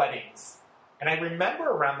few weddings, and I remember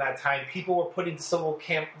around that time, people were putting disposable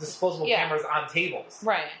cameras on tables.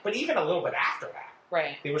 Right. But even a little bit after that.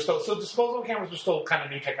 Right. They were still, so disposable cameras were still kind of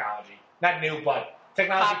new technology. Not new, but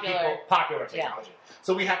popular technology. Yeah.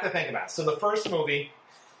 So we have to think about it. So the first movie,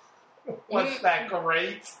 was that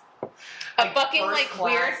great? A fucking,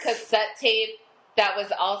 weird cassette tape that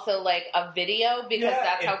was also, a video, because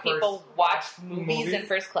that's how people watched movies in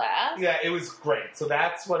first class. Yeah, it was great. So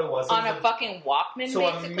that's what it was. On a fucking Walkman, so basically.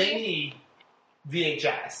 So a mini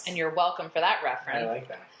VHS. And you're welcome for that reference. I like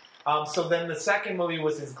that. So then the second movie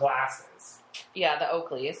was his glasses. Yeah, the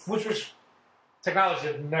Oakleys. Which was technology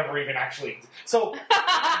that never even actually... So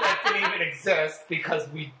that didn't even exist because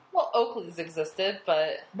we... Well, Oakleys existed,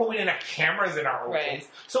 but... But we didn't have cameras in our Oakleys. Right.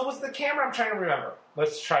 So was the camera... I'm trying to remember.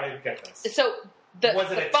 Let's try to get this. So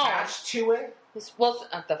was it attached to it? Well,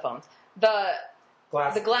 not the phones. The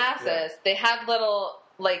glasses, they had little,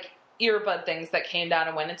 earbud things that came down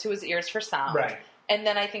and went into his ears for sound. Right. And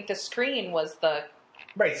then I think the screen was the...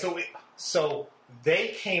 Right, so they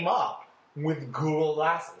came up with Google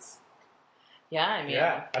Glasses. Yeah, I mean,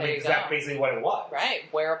 that's basically what it was. Right,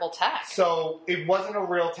 wearable tech. So it wasn't a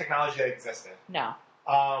real technology that existed. No.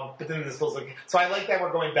 But then the disposable... So I like that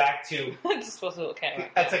we're going back to... disposable camera.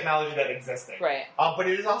 A technology that existed. Right. But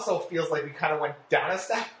it also feels like we kind of went down a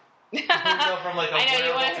step. We go from a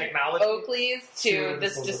wearable technology... Oakleys to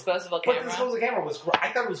this disposable camera. But the disposable camera was...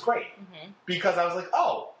 I thought it was great. Mm-hmm. Because I was like,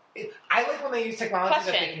 I like when they use technology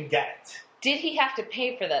that they can get. Did he have to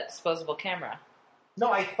pay for that disposable camera? No,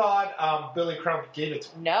 I thought Billy Crump gave it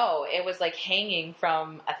to him. No, it was hanging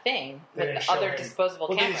from a thing with other disposable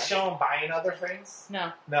cameras. Did they show him buying other things?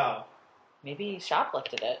 No. No. Maybe he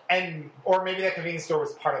shoplifted it. Or maybe that convenience store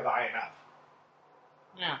was part of the IMF.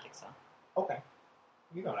 I don't think so. Okay.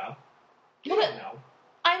 You don't know. You don't know.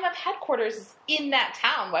 IMF headquarters is in that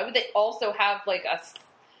town. Why would they also have a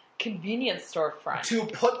convenience store front? To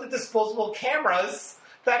put the disposable cameras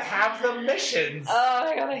that have the missions. Oh,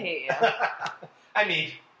 I gotta hate you. I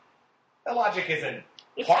mean, the logic isn't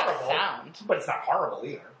horrible. Sound. But it's not horrible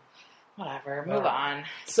either. Whatever, move on.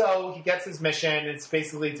 So he gets his mission. It's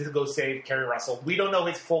basically to go save Kerry Russell. We don't know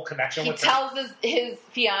his full connection with her. He tells his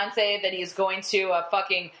fiance that he's going to a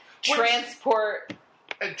fucking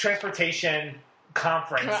transportation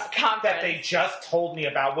conference that they just told me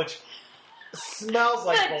about, which smells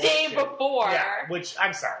like the day before. Yeah, which,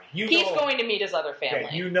 I'm sorry. He's going to meet his other family.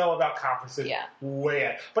 Yeah, you know about conferences way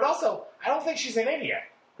ahead. But also, I don't think she's an idiot.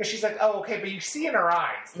 Because she's like, oh, okay, but you see in her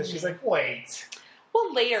eyes that she's like, wait.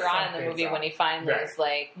 Well, later on in the movie, when he finally is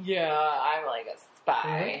like, yeah, I'm a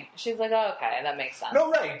spy. She's like, oh, okay, that makes sense. No,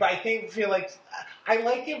 right, but I feel like, I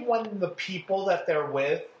like it when the people that they're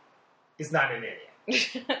with is not an idiot.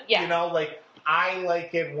 Yeah. You know, I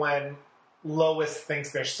like it when Lois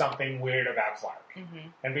thinks there's something weird about Clark. Mm-hmm.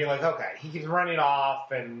 And being like, okay, he keeps running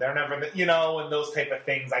off, and they're never, and those type of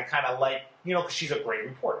things I kind of like, because she's a great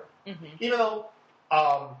reporter. Mm-hmm. Even though,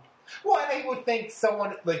 and I would think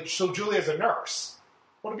someone, so Julia's a nurse.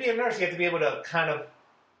 Well, to be a nurse, you have to be able to kind of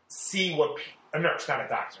see what, a nurse, not a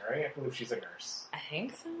doctor, right? I believe she's a nurse. I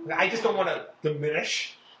think so. I just don't want to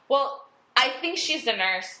diminish. Well, I think she's a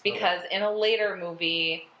nurse because in a later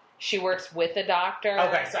movie, she works with a doctor.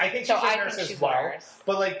 Okay, so I think she's a nurse as well.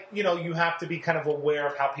 But, you have to be kind of aware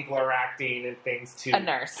of how people are acting and things to... A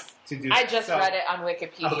nurse. To do I just read it on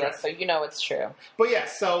Wikipedia, so you know it's true. But yeah,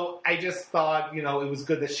 so I just thought, it was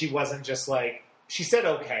good that she wasn't just she said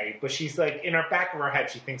okay, but she's in her back of her head,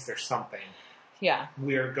 she thinks there's something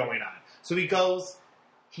weird going on. So he goes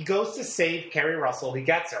to save Kerry Russell, he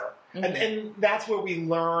gets her, and that's where we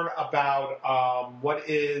learn about, what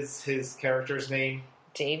is his character's name?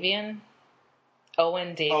 Owen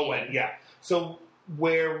Davian. Owen, yeah. So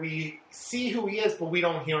where we see who he is, but we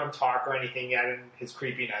don't hear him talk or anything yet in his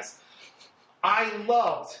creepiness. I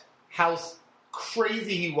loved how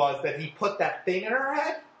crazy he was that he put that thing in her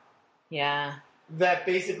head Yeah. that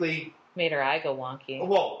basically Made her eye go wonky.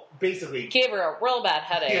 well, basically Gave her a real bad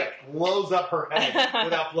headache. yeah, blows up her head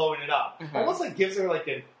without blowing it up. Mhm. Almost like gives her like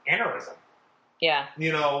an aneurysm, Yeah.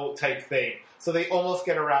 type thing. So they almost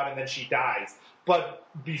get her out and then she dies. But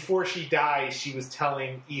before she dies, she was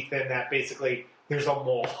telling Ethan that basically there's a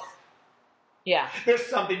mole. Yeah. There's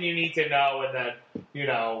something you need to know, and that,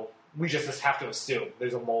 we just have to assume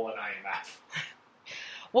there's a mole in IMF.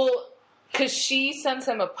 Well, because she sends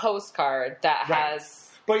him a postcard that Right. has...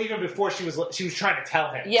 But even before she was trying to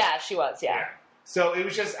tell him. Yeah, she was, yeah. So it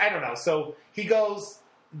was just, I don't know. So he goes,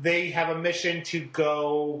 they have a mission to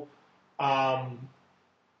go get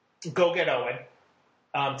Owen,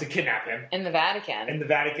 to kidnap him. In the Vatican. In the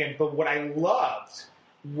Vatican. But what I loved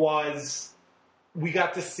was we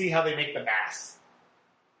got to see how they make the masks.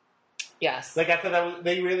 Yes. Like, I thought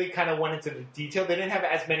they really kind of went into the detail. They didn't have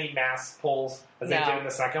as many mask pulls as they did in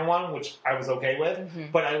the second one, which I was okay with.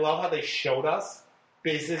 Mm-hmm. But I love how they showed us,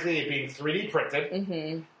 basically, it being 3D printed.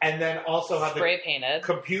 Mm-hmm. And then also how spray painted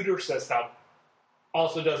computer system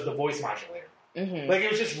also does the voice modulator. Mm-hmm. Like,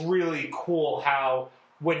 it was just really cool how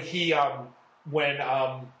when Davian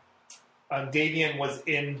was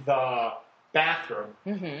in the bathroom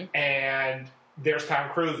Mm-hmm. and there's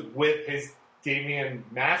Tom Cruise with his Davian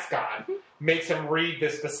mask on, makes him read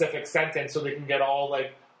this specific sentence so they can get all,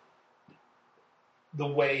 like, the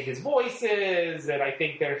way his voice is, and I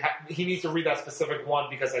think he needs to read that specific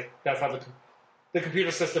one because that's how the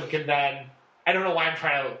computer system can then... I don't know why I'm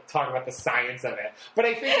trying to talk about the science of it, but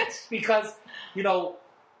I think it's because, I don't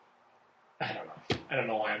know. I don't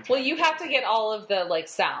know why I'm trying. Well, you have to get all of the, like,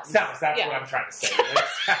 sounds. Sounds, that's what I'm trying to say.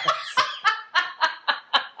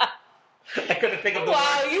 I couldn't think of the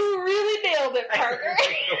Wow, word. you really nailed it, I Parker. couldn't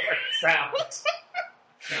think of the word sound.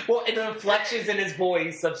 Well, and the inflections in his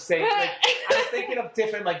voice of saying, like, I was thinking of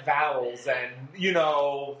different, like, vowels and,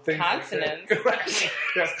 things Consonants. Like that.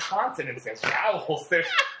 There's consonants, there's vowels, there's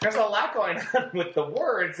a lot going on with the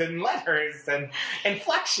words and letters and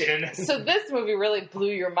inflection. So this movie really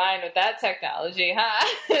blew your mind with that technology, huh?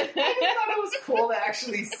 I just thought it was cool to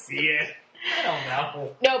actually see it. I don't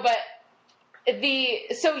know. No, but the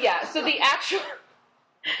actual...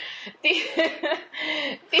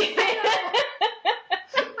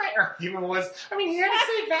 My argument was, he had to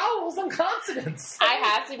say vowels and consonants. I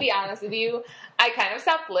have to be honest with you, I kind of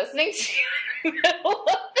stopped listening to you in the middle of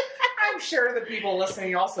it. I'm sure the people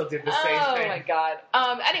listening also did the same thing. Oh my god.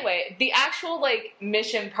 Anyway, the actual, like,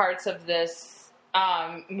 mission parts of this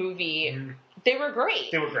movie, they were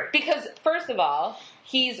great. They were great. Because, first of all,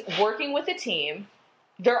 he's working with a team.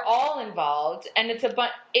 They're all involved, and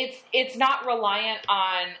it's not reliant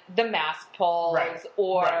on the mask pulls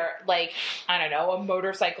or like, I don't know, a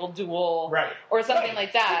motorcycle duel or something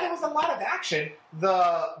like that. But there was a lot of action.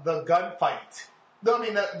 The gunfight.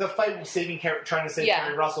 The fight with trying to save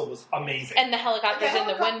Kerry Russell was amazing. And the helicopters in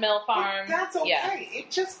the windmill farm. That's okay. Yeah.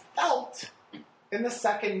 It just felt in the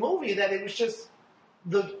second movie that it was just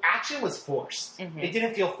the action was forced. Mm-hmm. It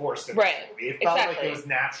didn't feel forced in this movie. It felt like it was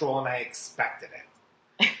natural, and I expected it.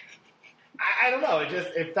 I don't know.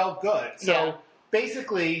 It felt good. So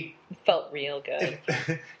basically, it felt real good.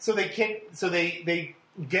 So they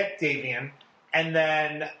get Davian, and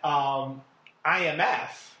then IMF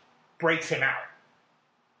breaks him out.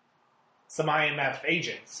 Some IMF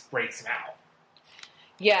agents breaks him out.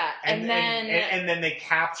 Yeah, and then they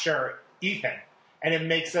capture Ethan, and it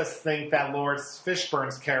makes us think that Lawrence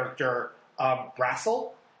Fishburne's character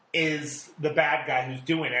Brassel is the bad guy who's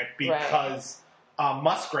doing it because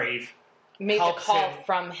Musgrave made the call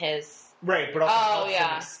from his... Right, but also helps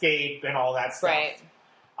him escape and all that stuff. Right.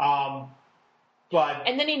 But...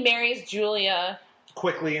 And then he marries Julia...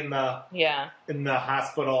 quickly in the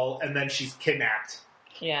hospital, and then she's kidnapped.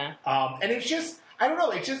 Yeah. And it's just... I don't know,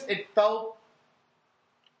 it felt...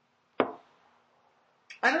 I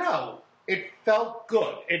don't know. It felt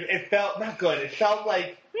good. It felt... Not good. It felt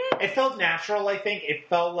like... It felt natural, I think. It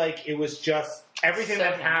felt like it was just... Everything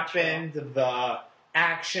that happened, the...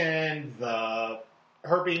 action,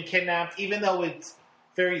 her being kidnapped, even though it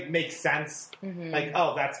makes sense. Mm-hmm. Like,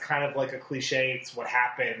 that's kind of like a cliche. It's what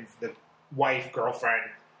happens. The wife, girlfriend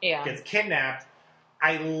gets kidnapped.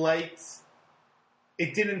 I liked.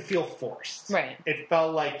 It didn't feel forced. Right. It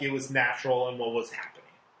felt like it was natural in what was happening.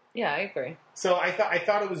 Yeah, I agree. So I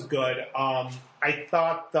thought it was good. I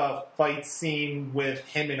thought the fight scene with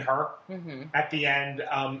him and her at the end,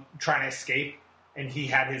 trying to escape. And he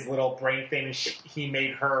had his little brain thing, and he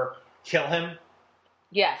made her kill him.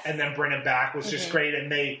 Yes. And then bring him back was just great.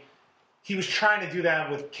 And he was trying to do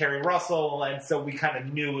that with Kerry Russell, and so we kind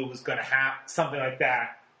of knew it was going to happen, something like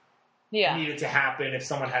that. needed to happen if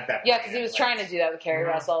someone had that. Yeah, because he was trying to do that with Kerry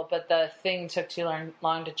Russell, but the thing took too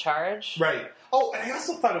long to charge. Right. Oh, and I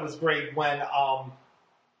also thought it was great when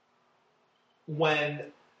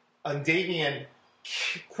Davian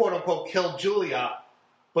quote unquote killed Julia,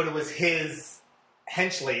 but it was his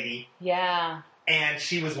hench lady. Yeah. And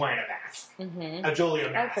she was wearing a mask, mm-hmm. a Julia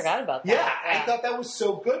mask. I forgot about that. Yeah, I thought that was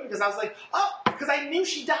so good because I was like, because I knew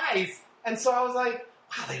she dies, and so I was like,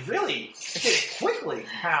 wow, they really did it quickly.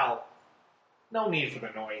 How? No need for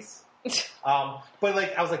the noise. But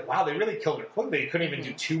like, I was like, wow, they really killed her quickly. They couldn't even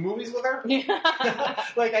do 2 movies with her.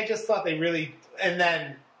 Like, I just thought they really. And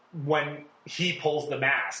then when he pulls the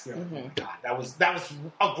mask, you're like, oh my god, that was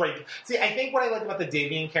a great. See, I think what I like about the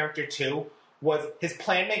Davian character too was his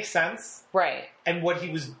plan makes sense, right? And what he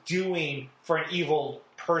was doing for an evil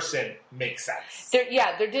person makes sense.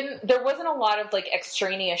 There wasn't a lot of like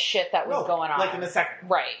extraneous shit that was going on, like in the second,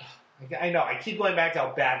 right? I know. I keep going back to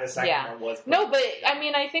how bad the second one was. But I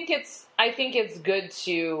mean, I think it's good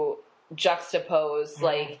to juxtapose,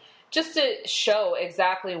 like, just to show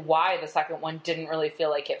exactly why the second one didn't really feel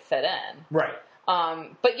like it fit in, right?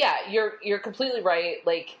 But yeah, you're completely right.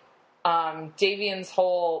 Like, Davian's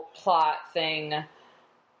whole plot thing,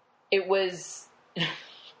 it was,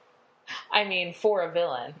 I mean, for a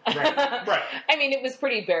villain, right? I mean, it was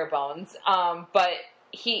pretty bare bones, but.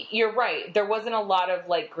 You're right. There wasn't a lot of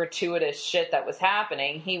like gratuitous shit that was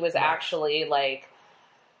happening. He was actually like,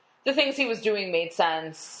 the things he was doing made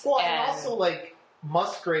sense. Well, and also like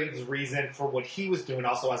Musgrave's reason for what he was doing,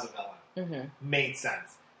 also as a villain, made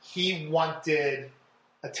sense. He wanted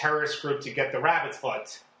a terrorist group to get the rabbit's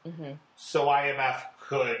foot, so IMF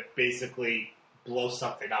could basically blow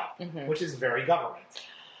something up, which is very government.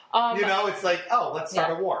 It's like, let's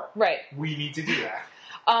start a war. Right. We need to do that.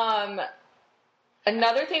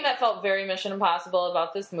 Another thing that felt very Mission Impossible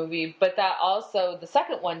about this movie, but that also the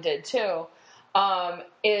second one did too,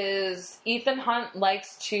 is Ethan Hunt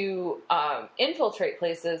likes to infiltrate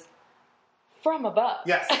places from above.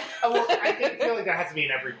 Yes. Well, I feel like that has to be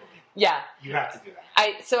in every movie. Yeah. You have to do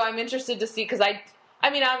that. So I'm interested to see, because I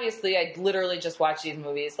mean, obviously, I literally just watched these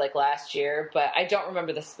movies like last year, but I don't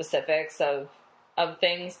remember the specifics of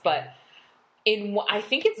things, but I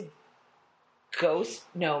think it's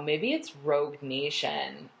maybe it's Rogue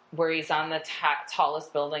Nation, where he's on the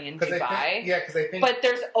tallest building in Dubai. Because I think... But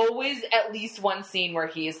there's always at least one scene where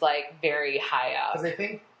he's, like, very high up. Because I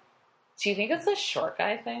think... Do you think it's a short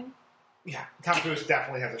guy thing? Yeah, Tom Cruise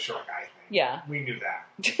definitely has a short guy thing. Yeah. We knew that.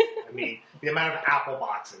 I mean, the amount of Apple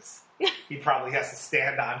boxes he probably has to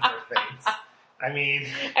stand on for things. I mean...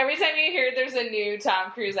 Every time you hear there's a new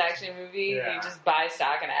Tom Cruise action movie, you just buy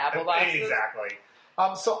stock in Apple boxes. Exactly.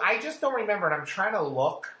 So I just don't remember, and I'm trying to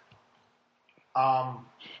look. How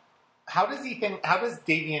does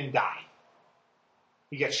Davian die?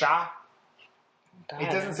 He gets shot? God. It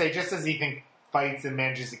doesn't say, just as Ethan fights and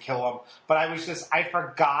manages to kill him. But I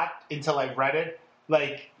forgot until I read it.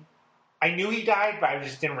 Like, I knew he died, but I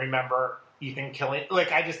just didn't remember Ethan killing.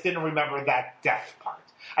 Like, I just didn't remember that death part.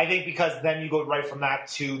 I think because then you go right from that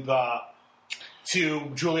to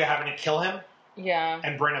Julia having to kill him. Yeah.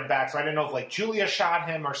 And bring him back. So I didn't know if, like, Julia shot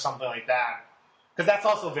him or something like that. Because that's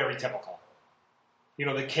also very typical.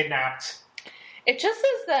 The kidnapped. It just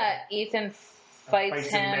says that Ethan fights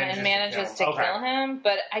him and manages to kill him,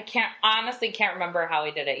 but I honestly can't remember how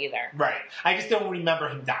he did it either. Right. I just don't remember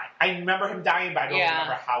him dying. I remember him dying, but I don't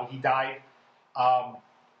remember how he died. But,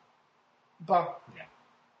 yeah.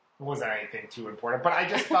 It wasn't anything too important. But I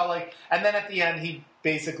just felt like... And then at the end, he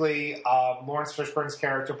basically... Lawrence Fishburne's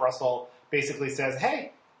character, Russell... basically says,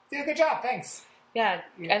 hey, did a good job, thanks. Yeah,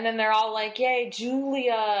 and then they're all like, yay,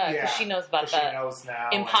 Julia, because she knows about now,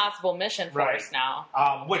 impossible mission for us now.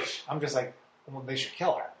 Which, I'm just like, well, they should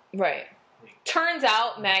kill her. Right. Turns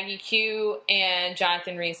out Maggie Q and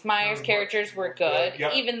Jonathan Rhys-Meyers' characters were good,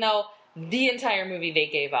 even though the entire movie they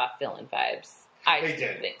gave off villain vibes. They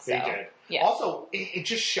did. So. They did. Yeah. Also, it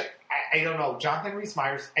just, I don't know, Jonathan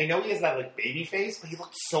Rhys-Meyers, I know he has that, like, baby face, but he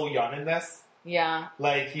looks so young in this. Yeah.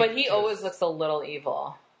 But he always looks a little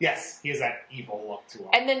evil. Yes, he has that evil look to him.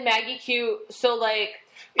 And then Maggie Q, so like,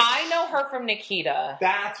 I know her from Nikita.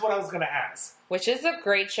 That's what I was going to ask. Which is a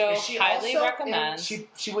great show. Highly recommend. She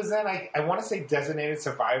was in, I want to say, Designated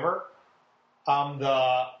Survivor.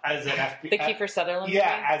 As an FBI. The Kiefer Sutherland movie?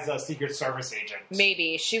 movie? As a Secret Service agent.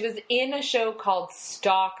 Maybe. She was in a show called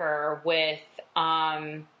Stalker with,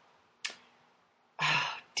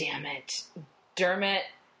 Dermot.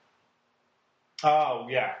 Oh,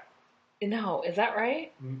 yeah. No, is that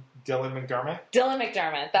right? Dylan McDermott? Dylan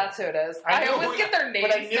McDermott, that's who it is. I always get their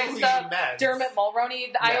names mixed up. Dermot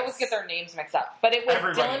Mulroney, I always get their names mixed up. But it was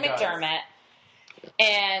Dylan McDermott.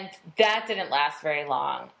 And that didn't last very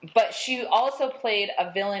long. But she also played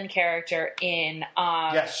a villain character in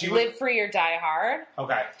Live Free or Die Hard.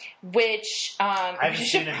 Okay. Which you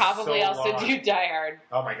should probably also do Die Hard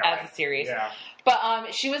as a series. Yeah.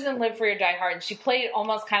 But she was in Live Free or Die Hard, and she played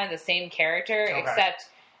almost kind of the same character, except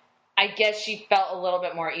I guess she felt a little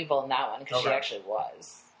bit more evil in that one because she actually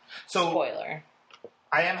was. So, spoiler.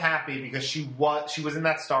 I am happy because she was in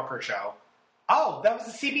that Stalker show. Oh, that was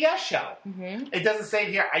a CBS show. Mm-hmm. It doesn't say it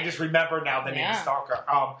here. I just remember now the name Stalker.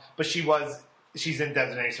 But she's in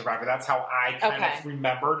Designated Survivor. That's how I kind of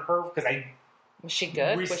remembered her because Was she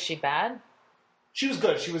good? Was she bad? She was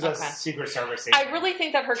good. She was a Secret Service agent. I really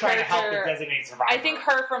think that her trying character, to help the Designated Survivor. I think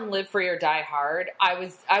her from Live Free or Die Hard. I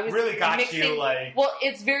was really got mixing, you like. Well,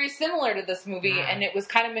 it's very similar to this movie, and it was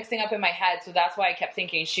kind of mixing up in my head, so that's why I kept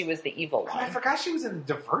thinking she was the evil one. I forgot she was in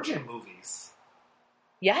the Divergent movies.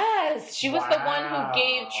 Yes, she was the one who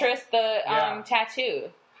gave Tris the tattoo.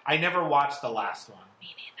 I never watched the last one. Me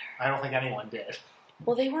neither. I don't think anyone did.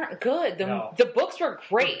 Well, they weren't good. The books were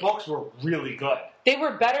great. The books were really good. They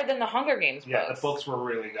were better than the Hunger Games books. Yeah, the books were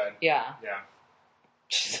really good. Yeah. Yeah.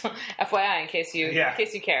 FYI, in case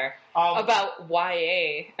you care about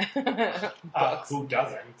YA books. Who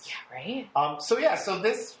doesn't? Yeah, right. So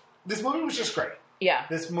this movie was just great. Yeah.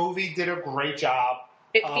 This movie did a great job.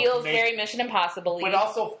 It feels very Mission Impossible-y. But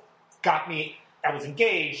also got me. I was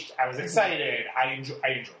engaged. I was excited. I enjoyed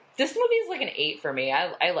it. This movie is like an 8 for me.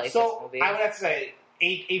 I like this movie. So I would have to say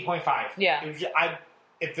 8.5. Yeah.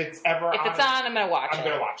 If it's on, I'm going to watch it. I'm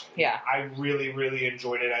going to watch it. Yeah. I really, really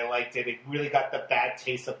enjoyed it. I liked it. It really got the bad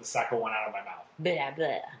taste of the second one out of my mouth. Blah, blah.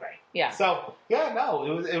 Right. Yeah. So,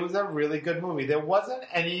 it was a really good movie. There wasn't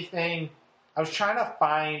anything... I was trying to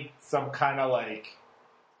find some kind of, like,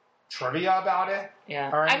 trivia about it.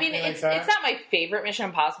 Yeah. I mean, it's not my favorite Mission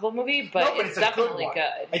Impossible movie, but it's definitely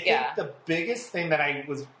good. I think the biggest thing that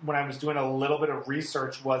when I was doing a little bit of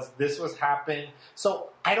research was this was happening.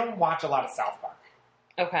 So, I don't watch a lot of South Park.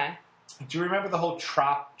 Okay. Do you remember the whole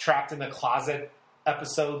trapped in the closet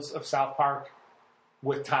episodes of South Park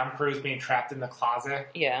with Tom Cruise being trapped in the closet?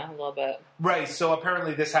 Yeah, a little bit. Right. So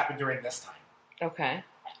apparently this happened during this time. Okay.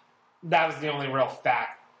 That was the only real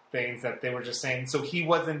fact things that they were just saying. So he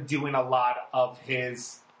wasn't doing a lot of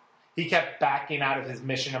his... He kept backing out of his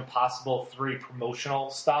Mission Impossible 3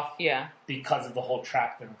 promotional stuff. Yeah. Because of the whole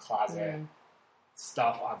trapped in the closet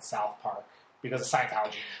stuff on South Park. Because of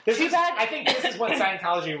Scientology. I think this is when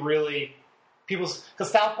Scientology really... Because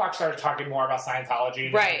South Park started talking more about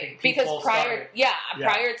Scientology. Right. Because prior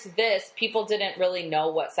to this, people didn't really know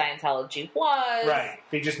what Scientology was. Right.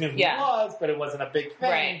 They just knew who it was, but it wasn't a big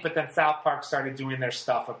thing. Right. But then South Park started doing their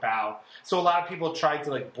stuff about... So a lot of people tried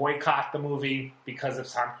to boycott the movie because of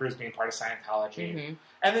Tom Cruise being part of Scientology. Mm-hmm.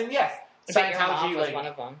 And then, yes, Scientology... your mom was one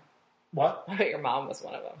of them. What? I bet your mom was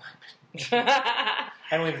one of them.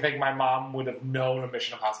 I don't even think my mom would have known a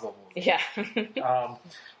Mission Impossible movie. Yeah.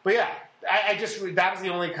 But yeah, I just, that was the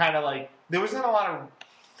only kind of there wasn't a lot of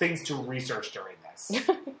things to research during this.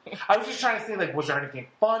 I was just trying to see, was there anything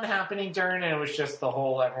fun happening during it? And it was just the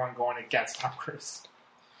whole everyone going against Tom Cruise.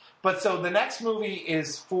 But so the next movie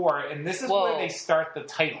is 4, and this is where they start the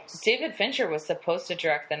titles. David Fincher was supposed to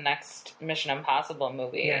direct the next Mission Impossible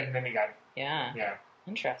movie. Yeah, and then he got... Yeah. Yeah.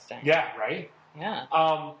 Interesting. Yeah, right? Yeah.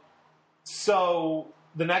 So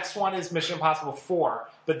the next one is Mission Impossible 4,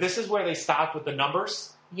 but this is where they stopped with the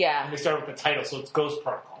numbers. Yeah. And they started with the title, so it's Ghost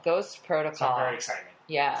Protocol. Ghost Protocol. So I'm very excited.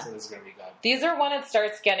 Yeah. So this is going to be good. These are when it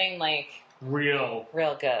starts getting, real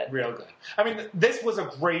good. Real good. I mean, this was a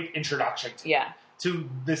great introduction to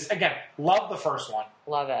this. Again, love the first one.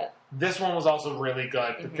 Love it. This one was also really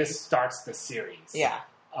good, but this starts the series. Yeah.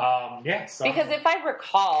 So. Because if I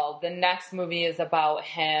recall, the next movie is about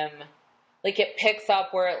him. It picks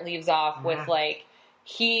up where it leaves off with,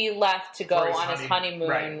 he left to go on his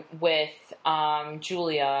honeymoon with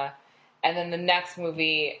Julia, and then the next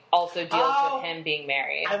movie also deals with him being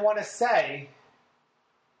married. I want to say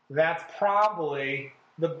that's probably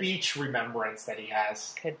the beach remembrance that he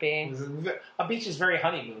has. Could be. A beach is very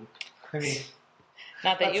honeymoon. I mean...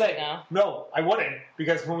 Not that you would know. No, I wouldn't,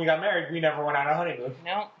 because when we got married, we never went on a honeymoon.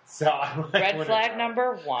 No. So Red flag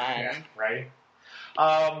number 1. Yeah, right?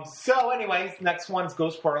 So anyways, next one's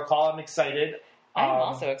Ghost Protocol. I'm excited. I'm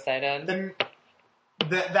also excited.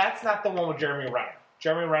 That's not the one with Jeremy Renner.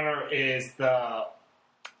 Jeremy Renner is the...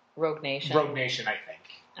 Rogue Nation. Rogue Nation, I think.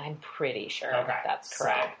 I'm pretty sure that's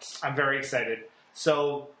correct. So, I'm very excited.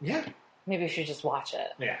 So, yeah. Maybe we should just watch it.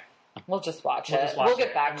 Yeah. We'll just watch it. We'll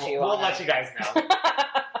get back to you. We'll let you guys know.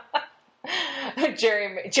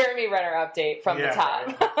 Jeremy Renner update from the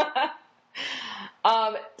top.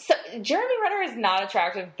 So Jeremy Renner is not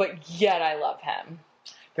attractive, but yet I love him.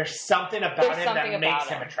 There's something about him that makes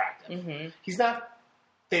him attractive. Mm-hmm. He's not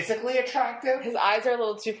physically attractive. His eyes are a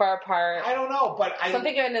little too far apart. I don't know, but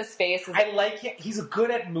something in his face is... I like him. He's good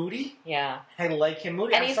at moody. Yeah. I like him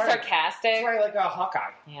moody. And he's sarcastic. That's why I like Hawkeye.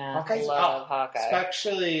 Yeah, I love Hawkeye.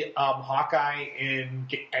 Especially Hawkeye in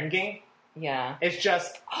Endgame. Yeah. It's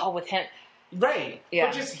just... Oh, with him. Right. Yeah.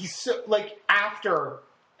 But just, he's so... Like, after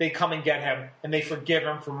they come and get him, and they forgive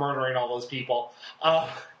him for murdering all those people...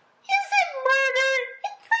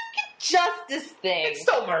 Justice thing. It's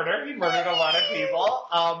still murder. He murdered a lot of people.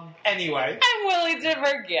 Anyway. I'm willing to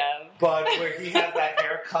forgive. But where he has that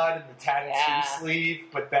haircut and the tattoo sleeve,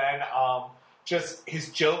 but then just his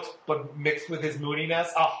jokes, but mixed with his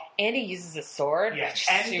moodiness. Oh. And he uses a sword. Yeah.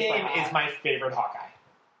 Endgame is my favorite Hawkeye.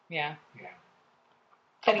 Yeah. Yeah.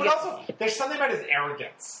 But also, there's something about his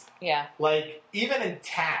arrogance. Yeah. Like, even in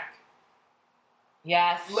Tag.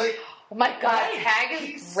 Yes. Like... Oh my God, Tag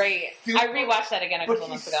is great. I rewatched that again a couple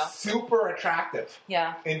months ago. Super attractive.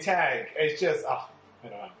 Yeah. In Tag. It's just, I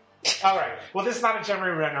don't know. All right. Well, this is not a Jeremy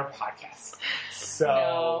Renner podcast. So.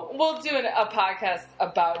 No. We'll do a podcast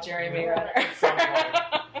about Jeremy Renner. At some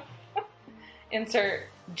point. Insert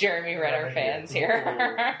Jeremy Renner fans here.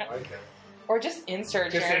 Ooh, okay. Or just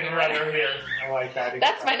insert just Jeremy Renner here. I like that.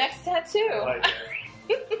 That's my next tattoo. I like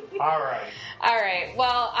it. All right. All right.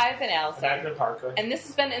 Well, I've been Allison. And I've been Parker. And this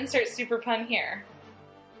has been Insert Super Pun here.